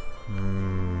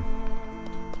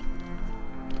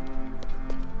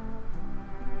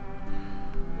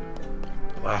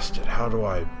 Blast it. How do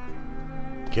I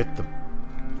get the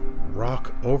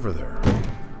rock over there?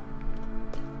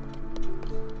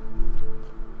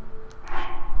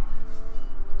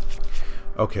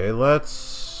 Okay, let's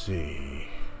see.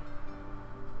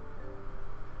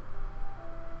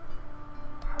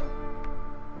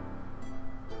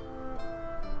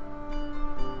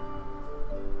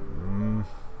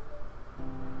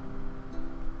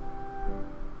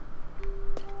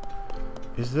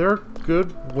 Is there a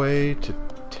good way to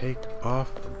take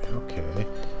off from here? Okay.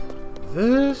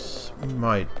 This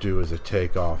might do as a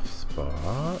takeoff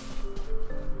spot.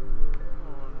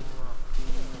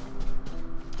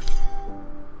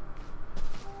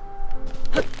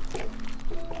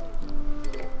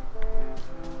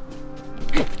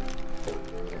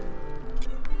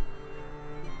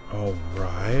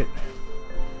 Alright.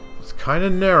 It's kind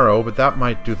of narrow, but that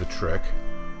might do the trick.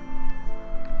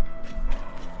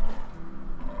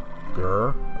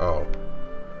 Grr. Oh.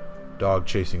 Dog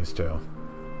chasing his tail.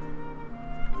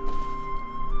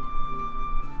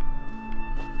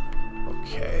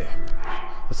 Okay.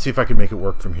 Let's see if I can make it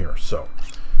work from here. So,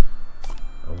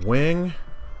 a wing,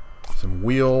 some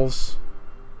wheels,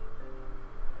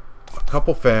 a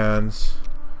couple fans,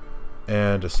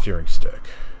 and a steering stick.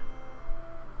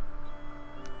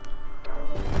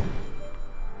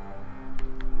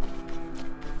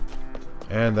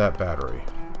 And that battery.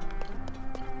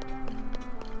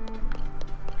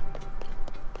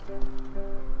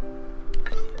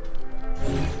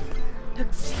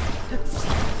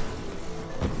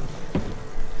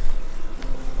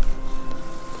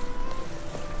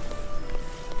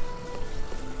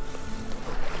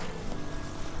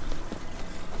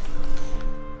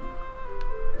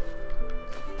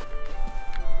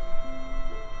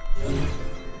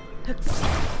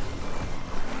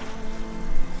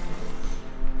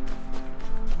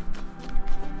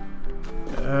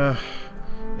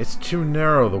 It's too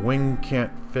narrow. The wing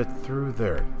can't fit through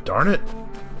there. Darn it!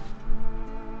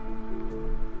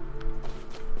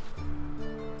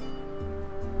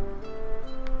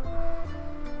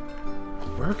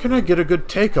 Where can I get a good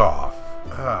takeoff?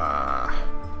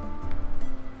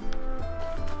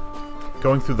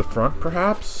 Going through the front,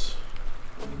 perhaps?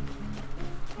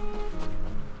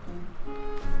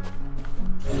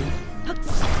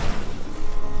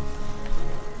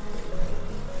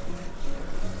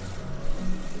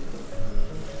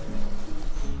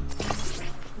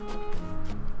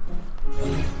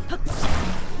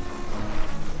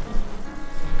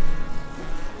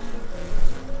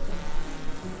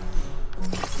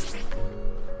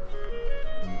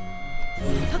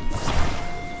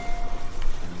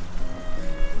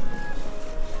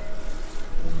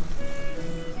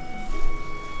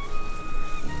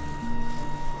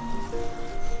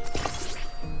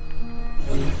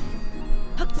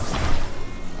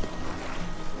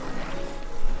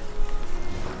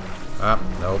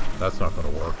 That's not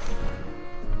going to work.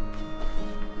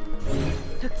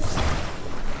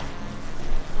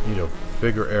 Need a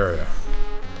bigger area.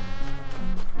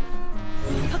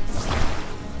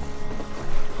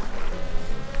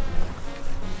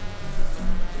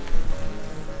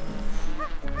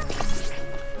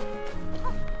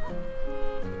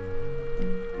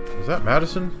 Is that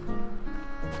Mattison?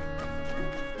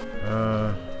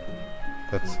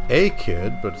 That's a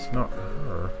kid, but it's not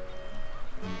her.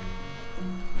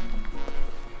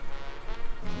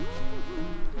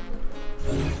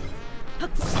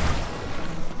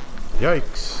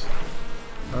 Yikes.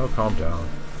 Oh, calm down.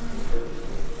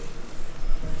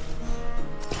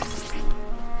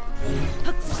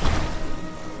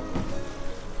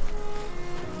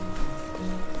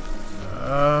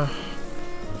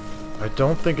 I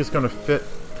don't think it's going to fit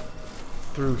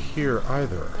through here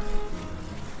either.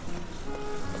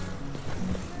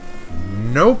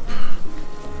 Nope.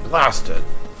 Blasted.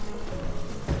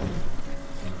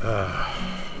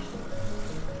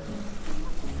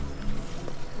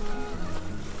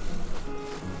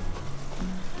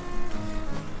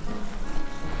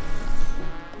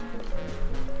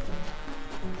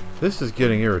 This is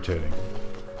getting irritating.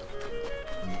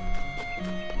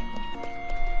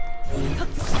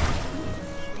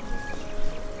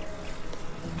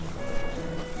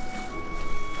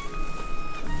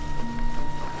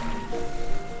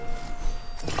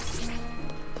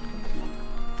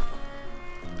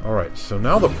 Alright, so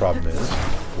now the problem is,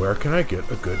 where can I get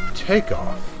a good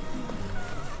takeoff?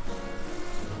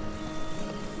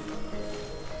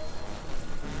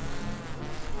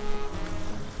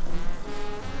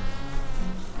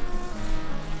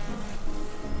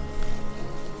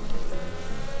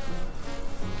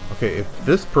 Okay, if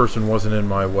this person wasn't in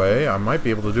my way, I might be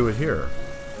able to do it here.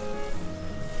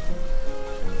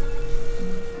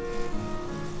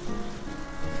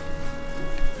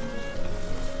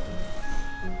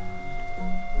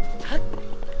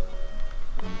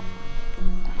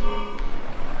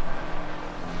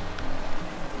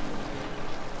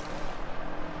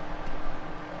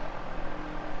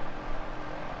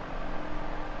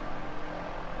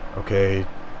 Okay,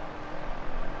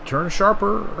 turn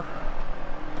sharper.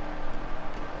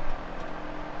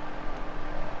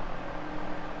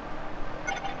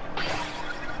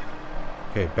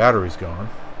 Okay, battery's gone.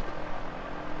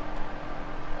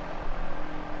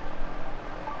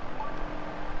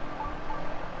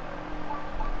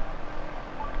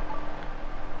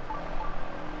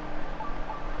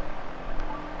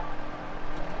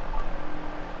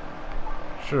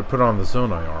 Should have put on the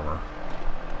Zonai armor.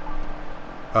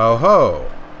 Oh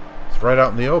ho! It's right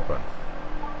out in the open.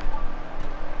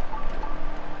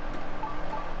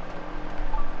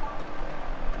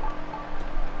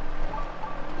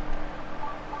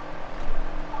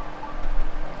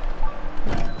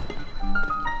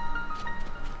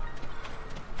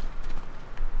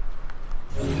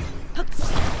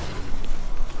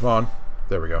 Come on.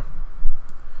 There we go.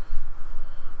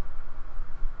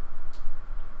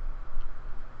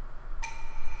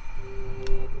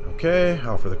 Okay,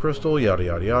 out for the crystal, yada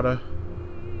yada yada.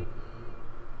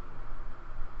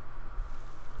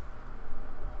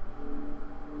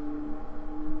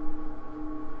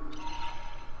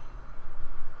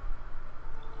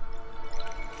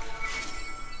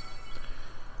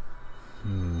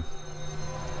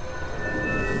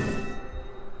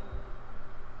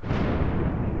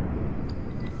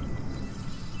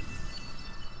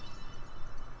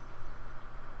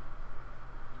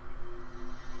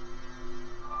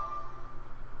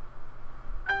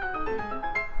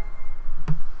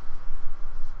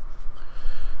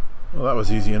 Well, that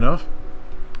was easy enough.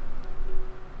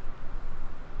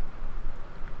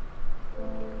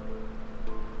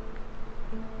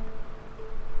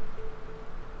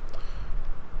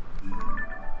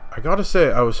 I gotta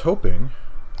say, I was hoping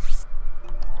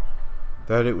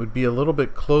that it would be a little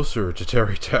bit closer to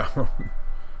Tarrey Town.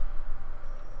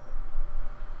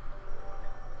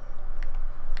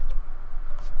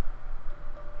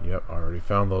 Yep, I already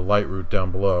found the light route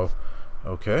down below.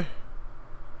 Okay.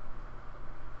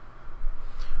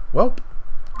 Well.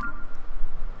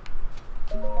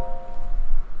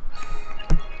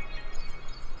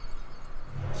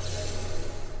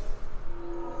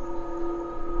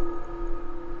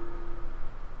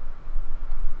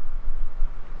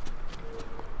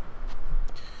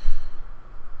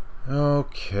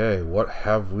 Okay, what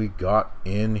have we got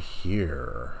in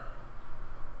here?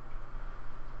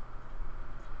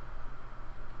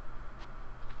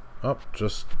 Oh,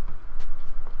 just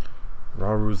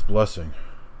Raru's blessing.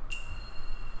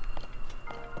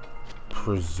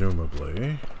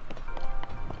 Presumably.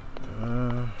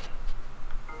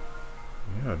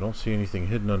 Yeah, I don't see anything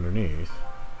hidden underneath.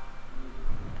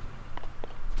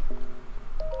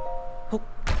 Oh.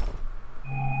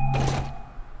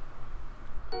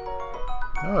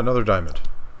 Oh, another diamond.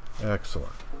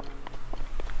 Excellent.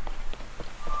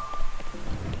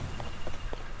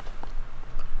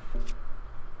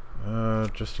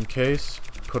 Just in case,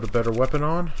 put a better weapon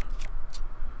on.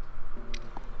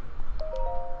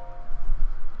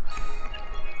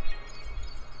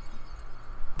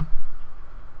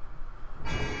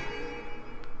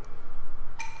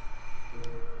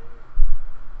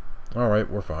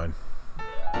 Alright, we're fine.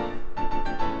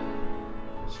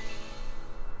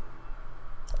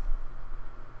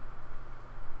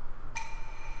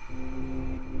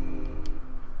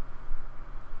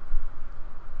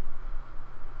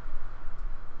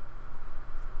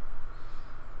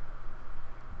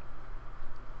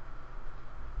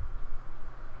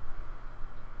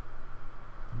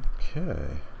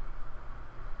 Okay.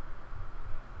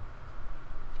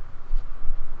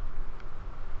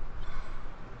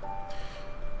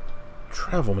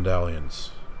 Travel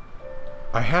medallions.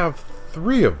 I have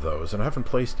 3 of those, and I haven't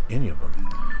placed any of them.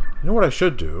 You know what I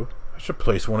should do? I should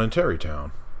place one in Tarrey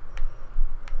Town.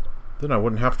 Then I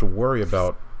wouldn't have to worry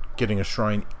about getting a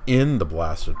shrine in the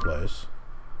blasted place.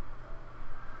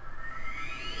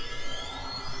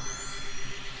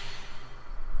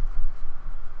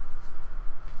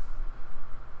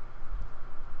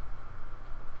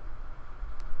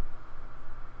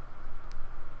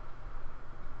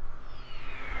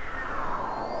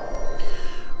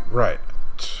 Right.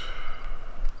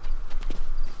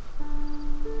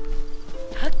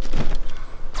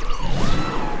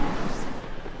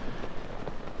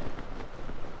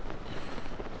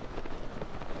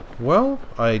 Well,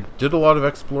 I did a lot of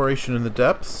exploration in the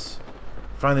depths.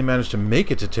 Finally managed to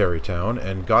make it to Tarrey Town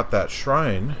and got that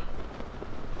shrine.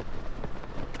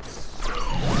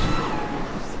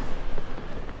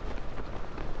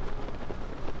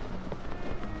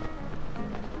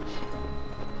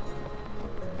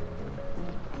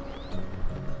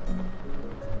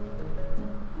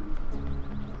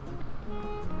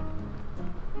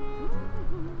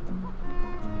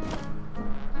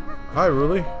 Hi,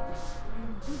 Ruli.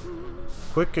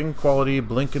 Quick and quality,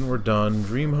 blink and we're done.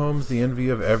 Dream home's the envy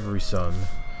of every son.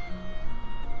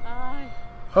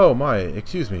 Oh my,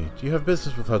 excuse me. Do you have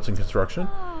business with Hudson Construction?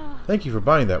 Thank you for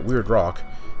buying that weird rock.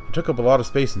 It took up a lot of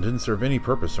space and didn't serve any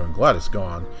purpose, so I'm glad it's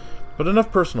gone. But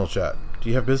enough personal chat. Do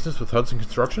you have business with Hudson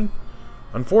Construction?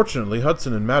 Unfortunately,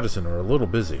 Hudson and Mattison are a little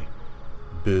busy.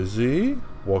 Busy?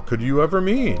 What could you ever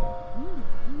mean?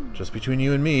 Just between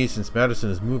you and me, since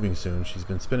Mattison is moving soon, she's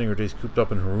been spending her days cooped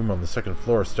up in her room on the 2nd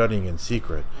floor studying in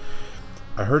secret.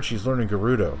 I heard she's learning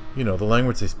Gerudo, you know, the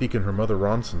language they speak in her mother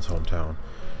Rhonson's hometown.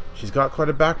 She's got quite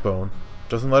a backbone.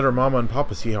 Doesn't let her mama and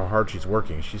papa see how hard she's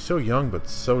working. She's so young, but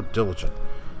so diligent.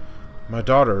 My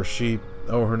daughter,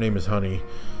 oh, her name is Honey.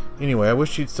 Anyway, I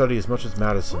wish she'd study as much as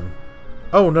Mattison.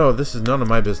 Oh no, this is none of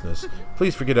my business.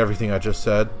 Please forget everything I just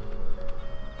said.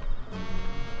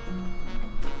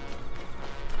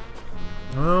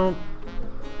 Well,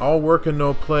 all work and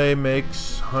no play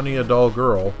makes Honey a dull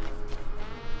girl.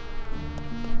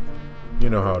 You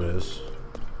know how it is.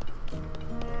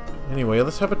 Anyway,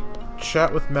 let's have a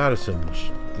chat with Mattison.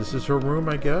 This is her room,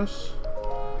 I guess?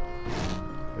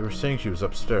 They were saying she was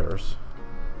upstairs.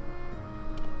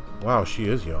 Wow, she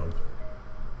is young.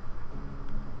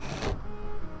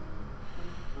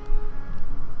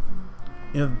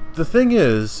 You know, the thing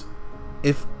is,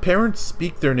 if parents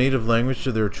speak their native language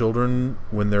to their children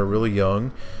when they're really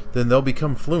young, then they'll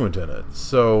become fluent in it.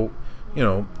 So, you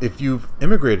know, if you've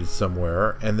immigrated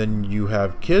somewhere and then you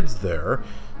have kids there,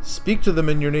 speak to them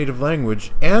in your native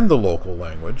language and the local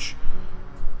language,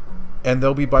 and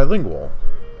they'll be bilingual.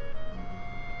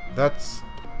 That's,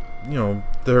 you know,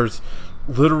 there's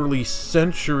literally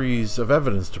centuries of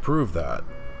evidence to prove that.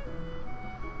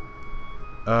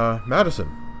 Mattison,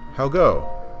 how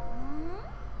go?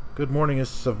 Good morning is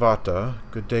Savata,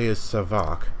 good day is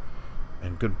Savak,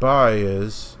 and goodbye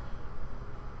is...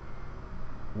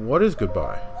 What is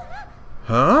goodbye?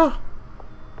 Huh?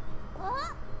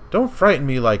 Don't frighten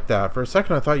me like that. For a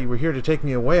second I thought you were here to take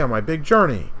me away on my big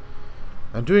journey.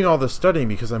 I'm doing all this studying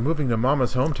because I'm moving to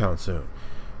Mama's hometown soon.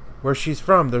 Where she's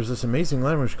from, there's this amazing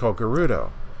language called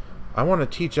Gerudo. I want to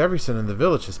teach every son in the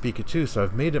village to speak it too, so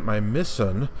I've made it my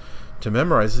mission to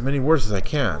memorize as many words as I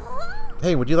can.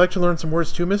 Hey, would you like to learn some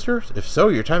words too, mister? If so,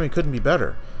 your timing couldn't be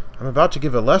better. I'm about to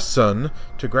give a lesson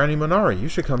to Granny Monari. You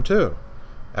should come too.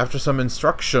 After some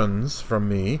instructions from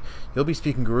me, you'll be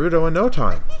speaking Gerudo in no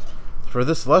time. For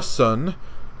this lesson,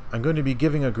 I'm going to be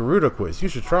giving a Gerudo quiz. You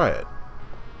should try it.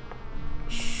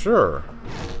 Sure.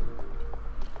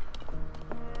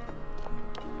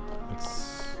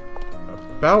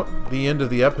 about the end of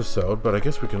the episode, but I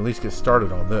guess we can at least get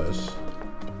started on this.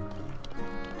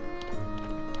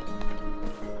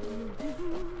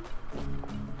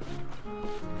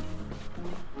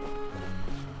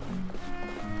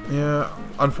 Yeah,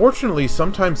 unfortunately,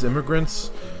 sometimes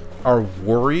immigrants are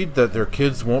worried that their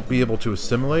kids won't be able to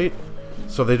assimilate,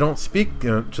 so they don't speak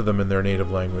to them in their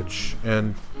native language,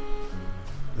 and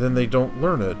then they don't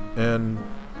learn it, and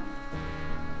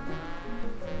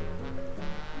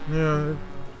yeah,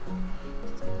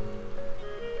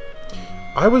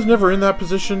 I was never in that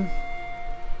position,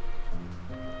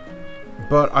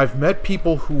 but I've met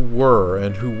people who were,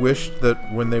 and who wished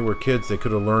that when they were kids they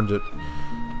could have learned it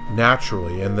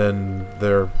naturally, and then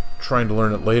they're trying to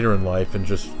learn it later in life and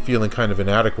just feeling kind of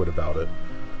inadequate about it.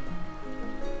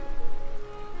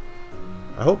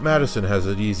 I hope Mattison has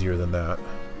it easier than that.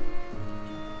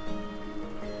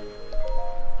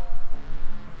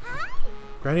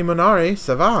 Granny Monari,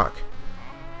 Savak.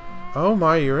 Oh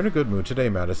my, you're in a good mood today,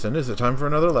 Mattison. Is it time for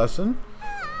another lesson?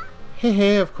 Hey,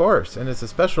 hey, of course. And it's a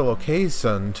special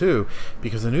occasion, too,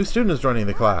 because a new student is joining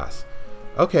the class.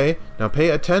 Okay, now pay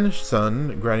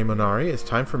attention, Granny Monari. It's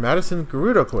time for Mattison's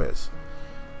Gerudo quiz.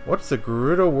 What's the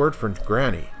Gerudo word for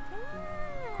granny?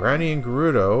 Granny in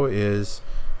Gerudo is...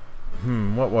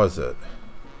 what was it?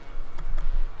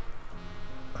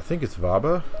 I think it's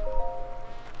Vaba.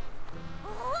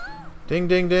 Ding,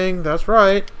 ding, ding. That's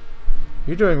right.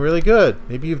 You're doing really good.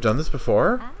 Maybe you've done this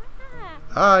before?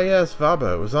 Ah, yes,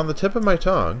 Vaba. It was on the tip of my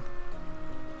tongue.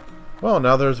 Well,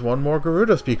 now there's one more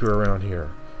Gerudo speaker around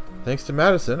here. Thanks to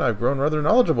Mattison, I've grown rather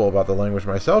knowledgeable about the language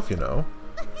myself, you know.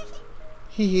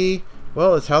 Hee hee.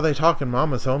 Well, it's how they talk in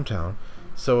Mama's hometown.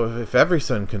 So if every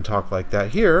son can talk like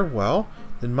that here, well,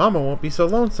 then Mama won't be so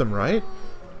lonesome, right?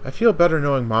 I feel better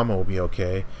knowing Mama will be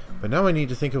okay, but now I need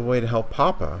to think of a way to help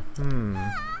Papa.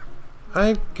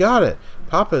 I got it.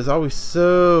 Papa is always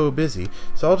so busy,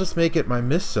 so I'll just make it my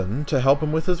mission to help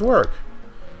him with his work.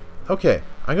 Okay,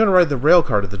 I'm going to ride the rail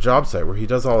car to the job site where he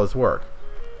does all his work.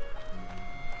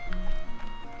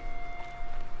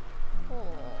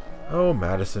 Oh,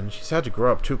 Mattison, she's had to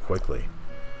grow up too quickly.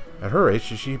 At her age,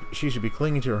 she should be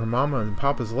clinging to her mama and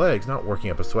papa's legs, not working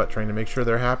up a sweat trying to make sure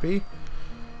they're happy.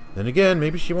 Then again,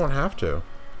 maybe she won't have to.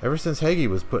 Ever since Haggy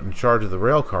was put in charge of the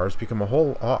rail car, it's become a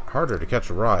whole lot harder to catch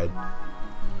a ride.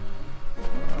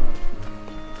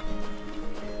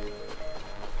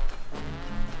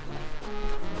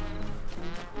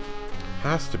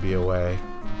 Has to be a way.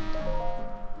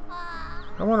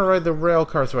 I want to ride the rail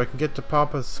car so I can get to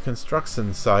Papa's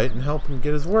construction site and help him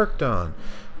get his work done.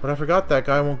 But I forgot that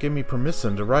guy won't give me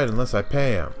permission to ride unless I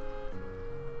pay him.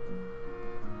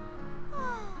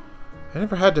 I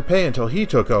never had to pay until he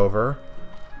took over.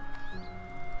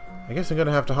 I guess I'm going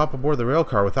to have to hop aboard the rail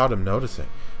car without him noticing.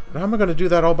 But how am I going to do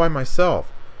that all by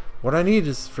myself? What I need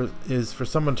is for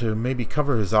someone to maybe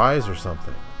cover his eyes or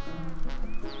something.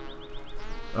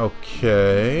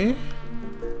 Okay.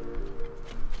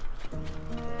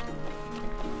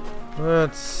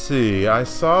 Let's see. I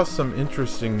saw some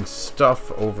interesting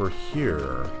stuff over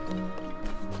here.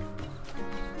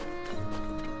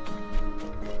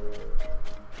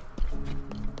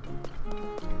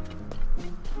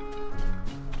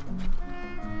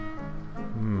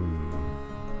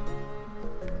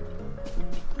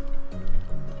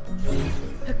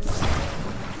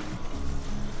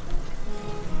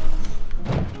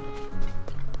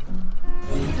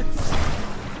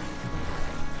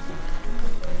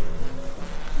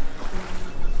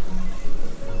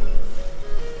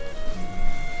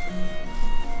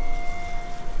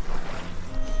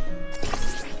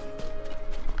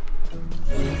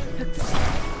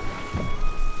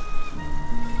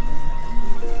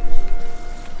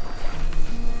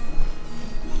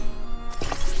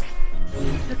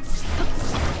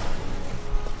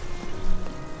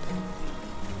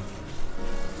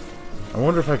 I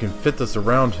wonder if I can fit this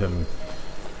around him.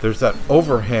 There's that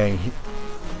overhang.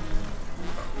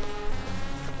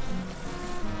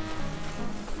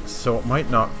 So it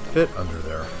might not fit under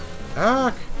there.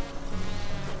 Ah!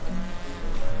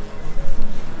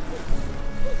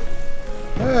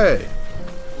 Hey!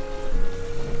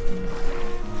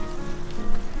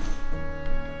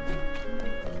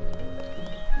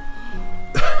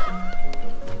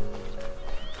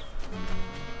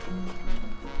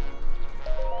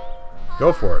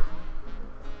 Go for it.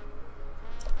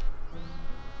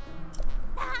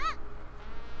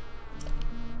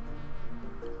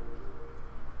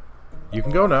 You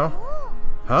can go now.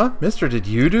 Huh? Mister, did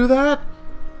you do that?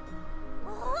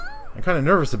 I'm kind of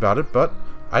nervous about it, but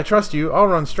I trust you. I'll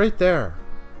run straight there.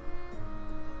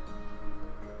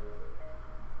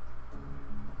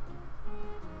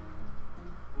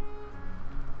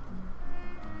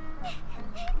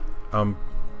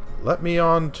 Let me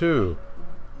on too.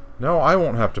 No, I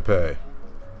won't have to pay.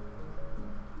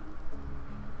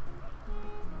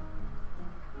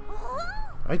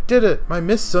 I did it! My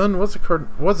mission was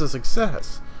a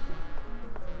success.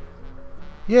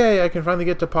 Yay, I can finally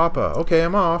get to Papa. Okay,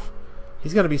 I'm off.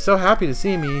 He's gonna be so happy to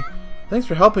see me. Thanks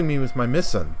for helping me with my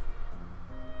mission.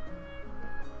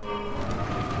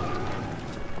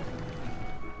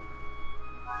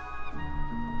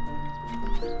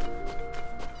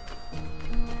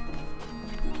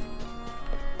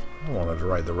 I wanted to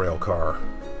ride the rail car.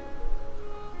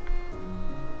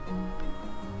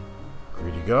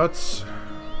 Greedy guts.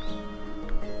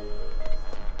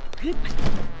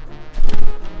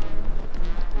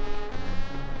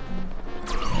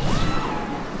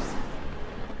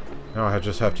 Now I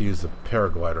just have to use the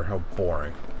paraglider. How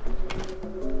boring.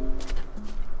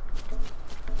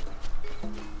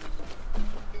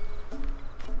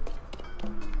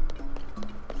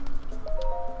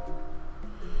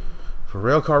 For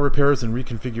railcar repairs and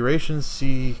reconfigurations,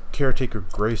 see Caretaker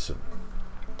Grayson.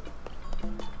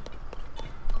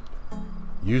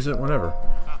 Use it whenever.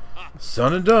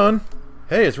 Son and done.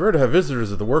 Hey, it's rare to have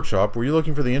visitors at the workshop. Were you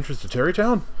looking for the entrance to Tarrey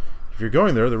Town? If you're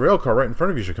going there, the railcar right in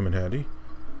front of you should come in handy.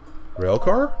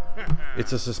 Railcar?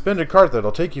 It's a suspended cart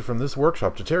that'll take you from this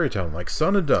workshop to Tarrey Town, like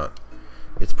son and done.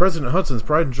 It's President Hudson's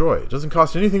pride and joy. It doesn't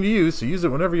cost anything to use, so use it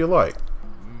whenever you like.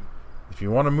 If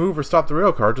you want to move or stop the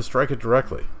railcar, just strike it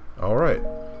directly. Alright.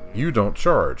 You don't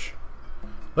charge.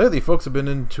 Lately, folks have been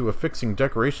into affixing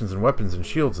decorations and weapons and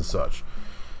shields and such.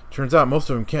 Turns out most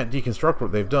of them can't deconstruct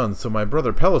what they've done, so my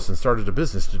brother Mattison started a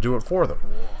business to do it for them.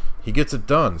 He gets it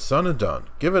done, son and done.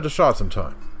 Give it a shot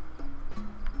sometime.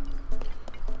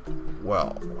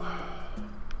 Well.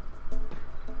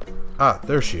 Ah,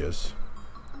 there she is.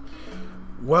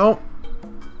 Well,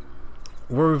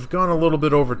 we've gone a little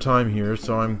bit over time here,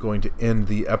 so I'm going to end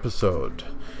the episode.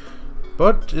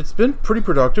 But it's been pretty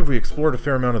productive. We explored a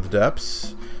fair amount of the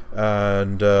depths,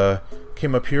 and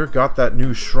came up here, got that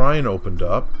new shrine opened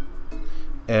up,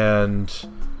 and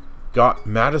got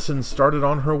Mattison started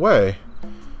on her way.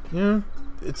 Yeah,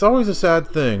 it's always a sad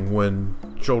thing when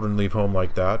children leave home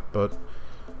like that, but,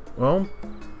 well,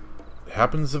 it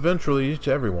happens eventually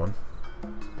to everyone.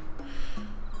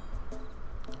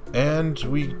 And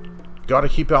we gotta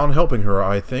keep on helping her,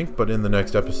 I think, but in the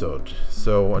next episode.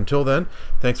 So until then,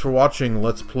 thanks for watching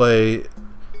Let's Play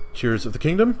Tears of the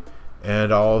Kingdom,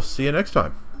 and I'll see you next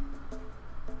time.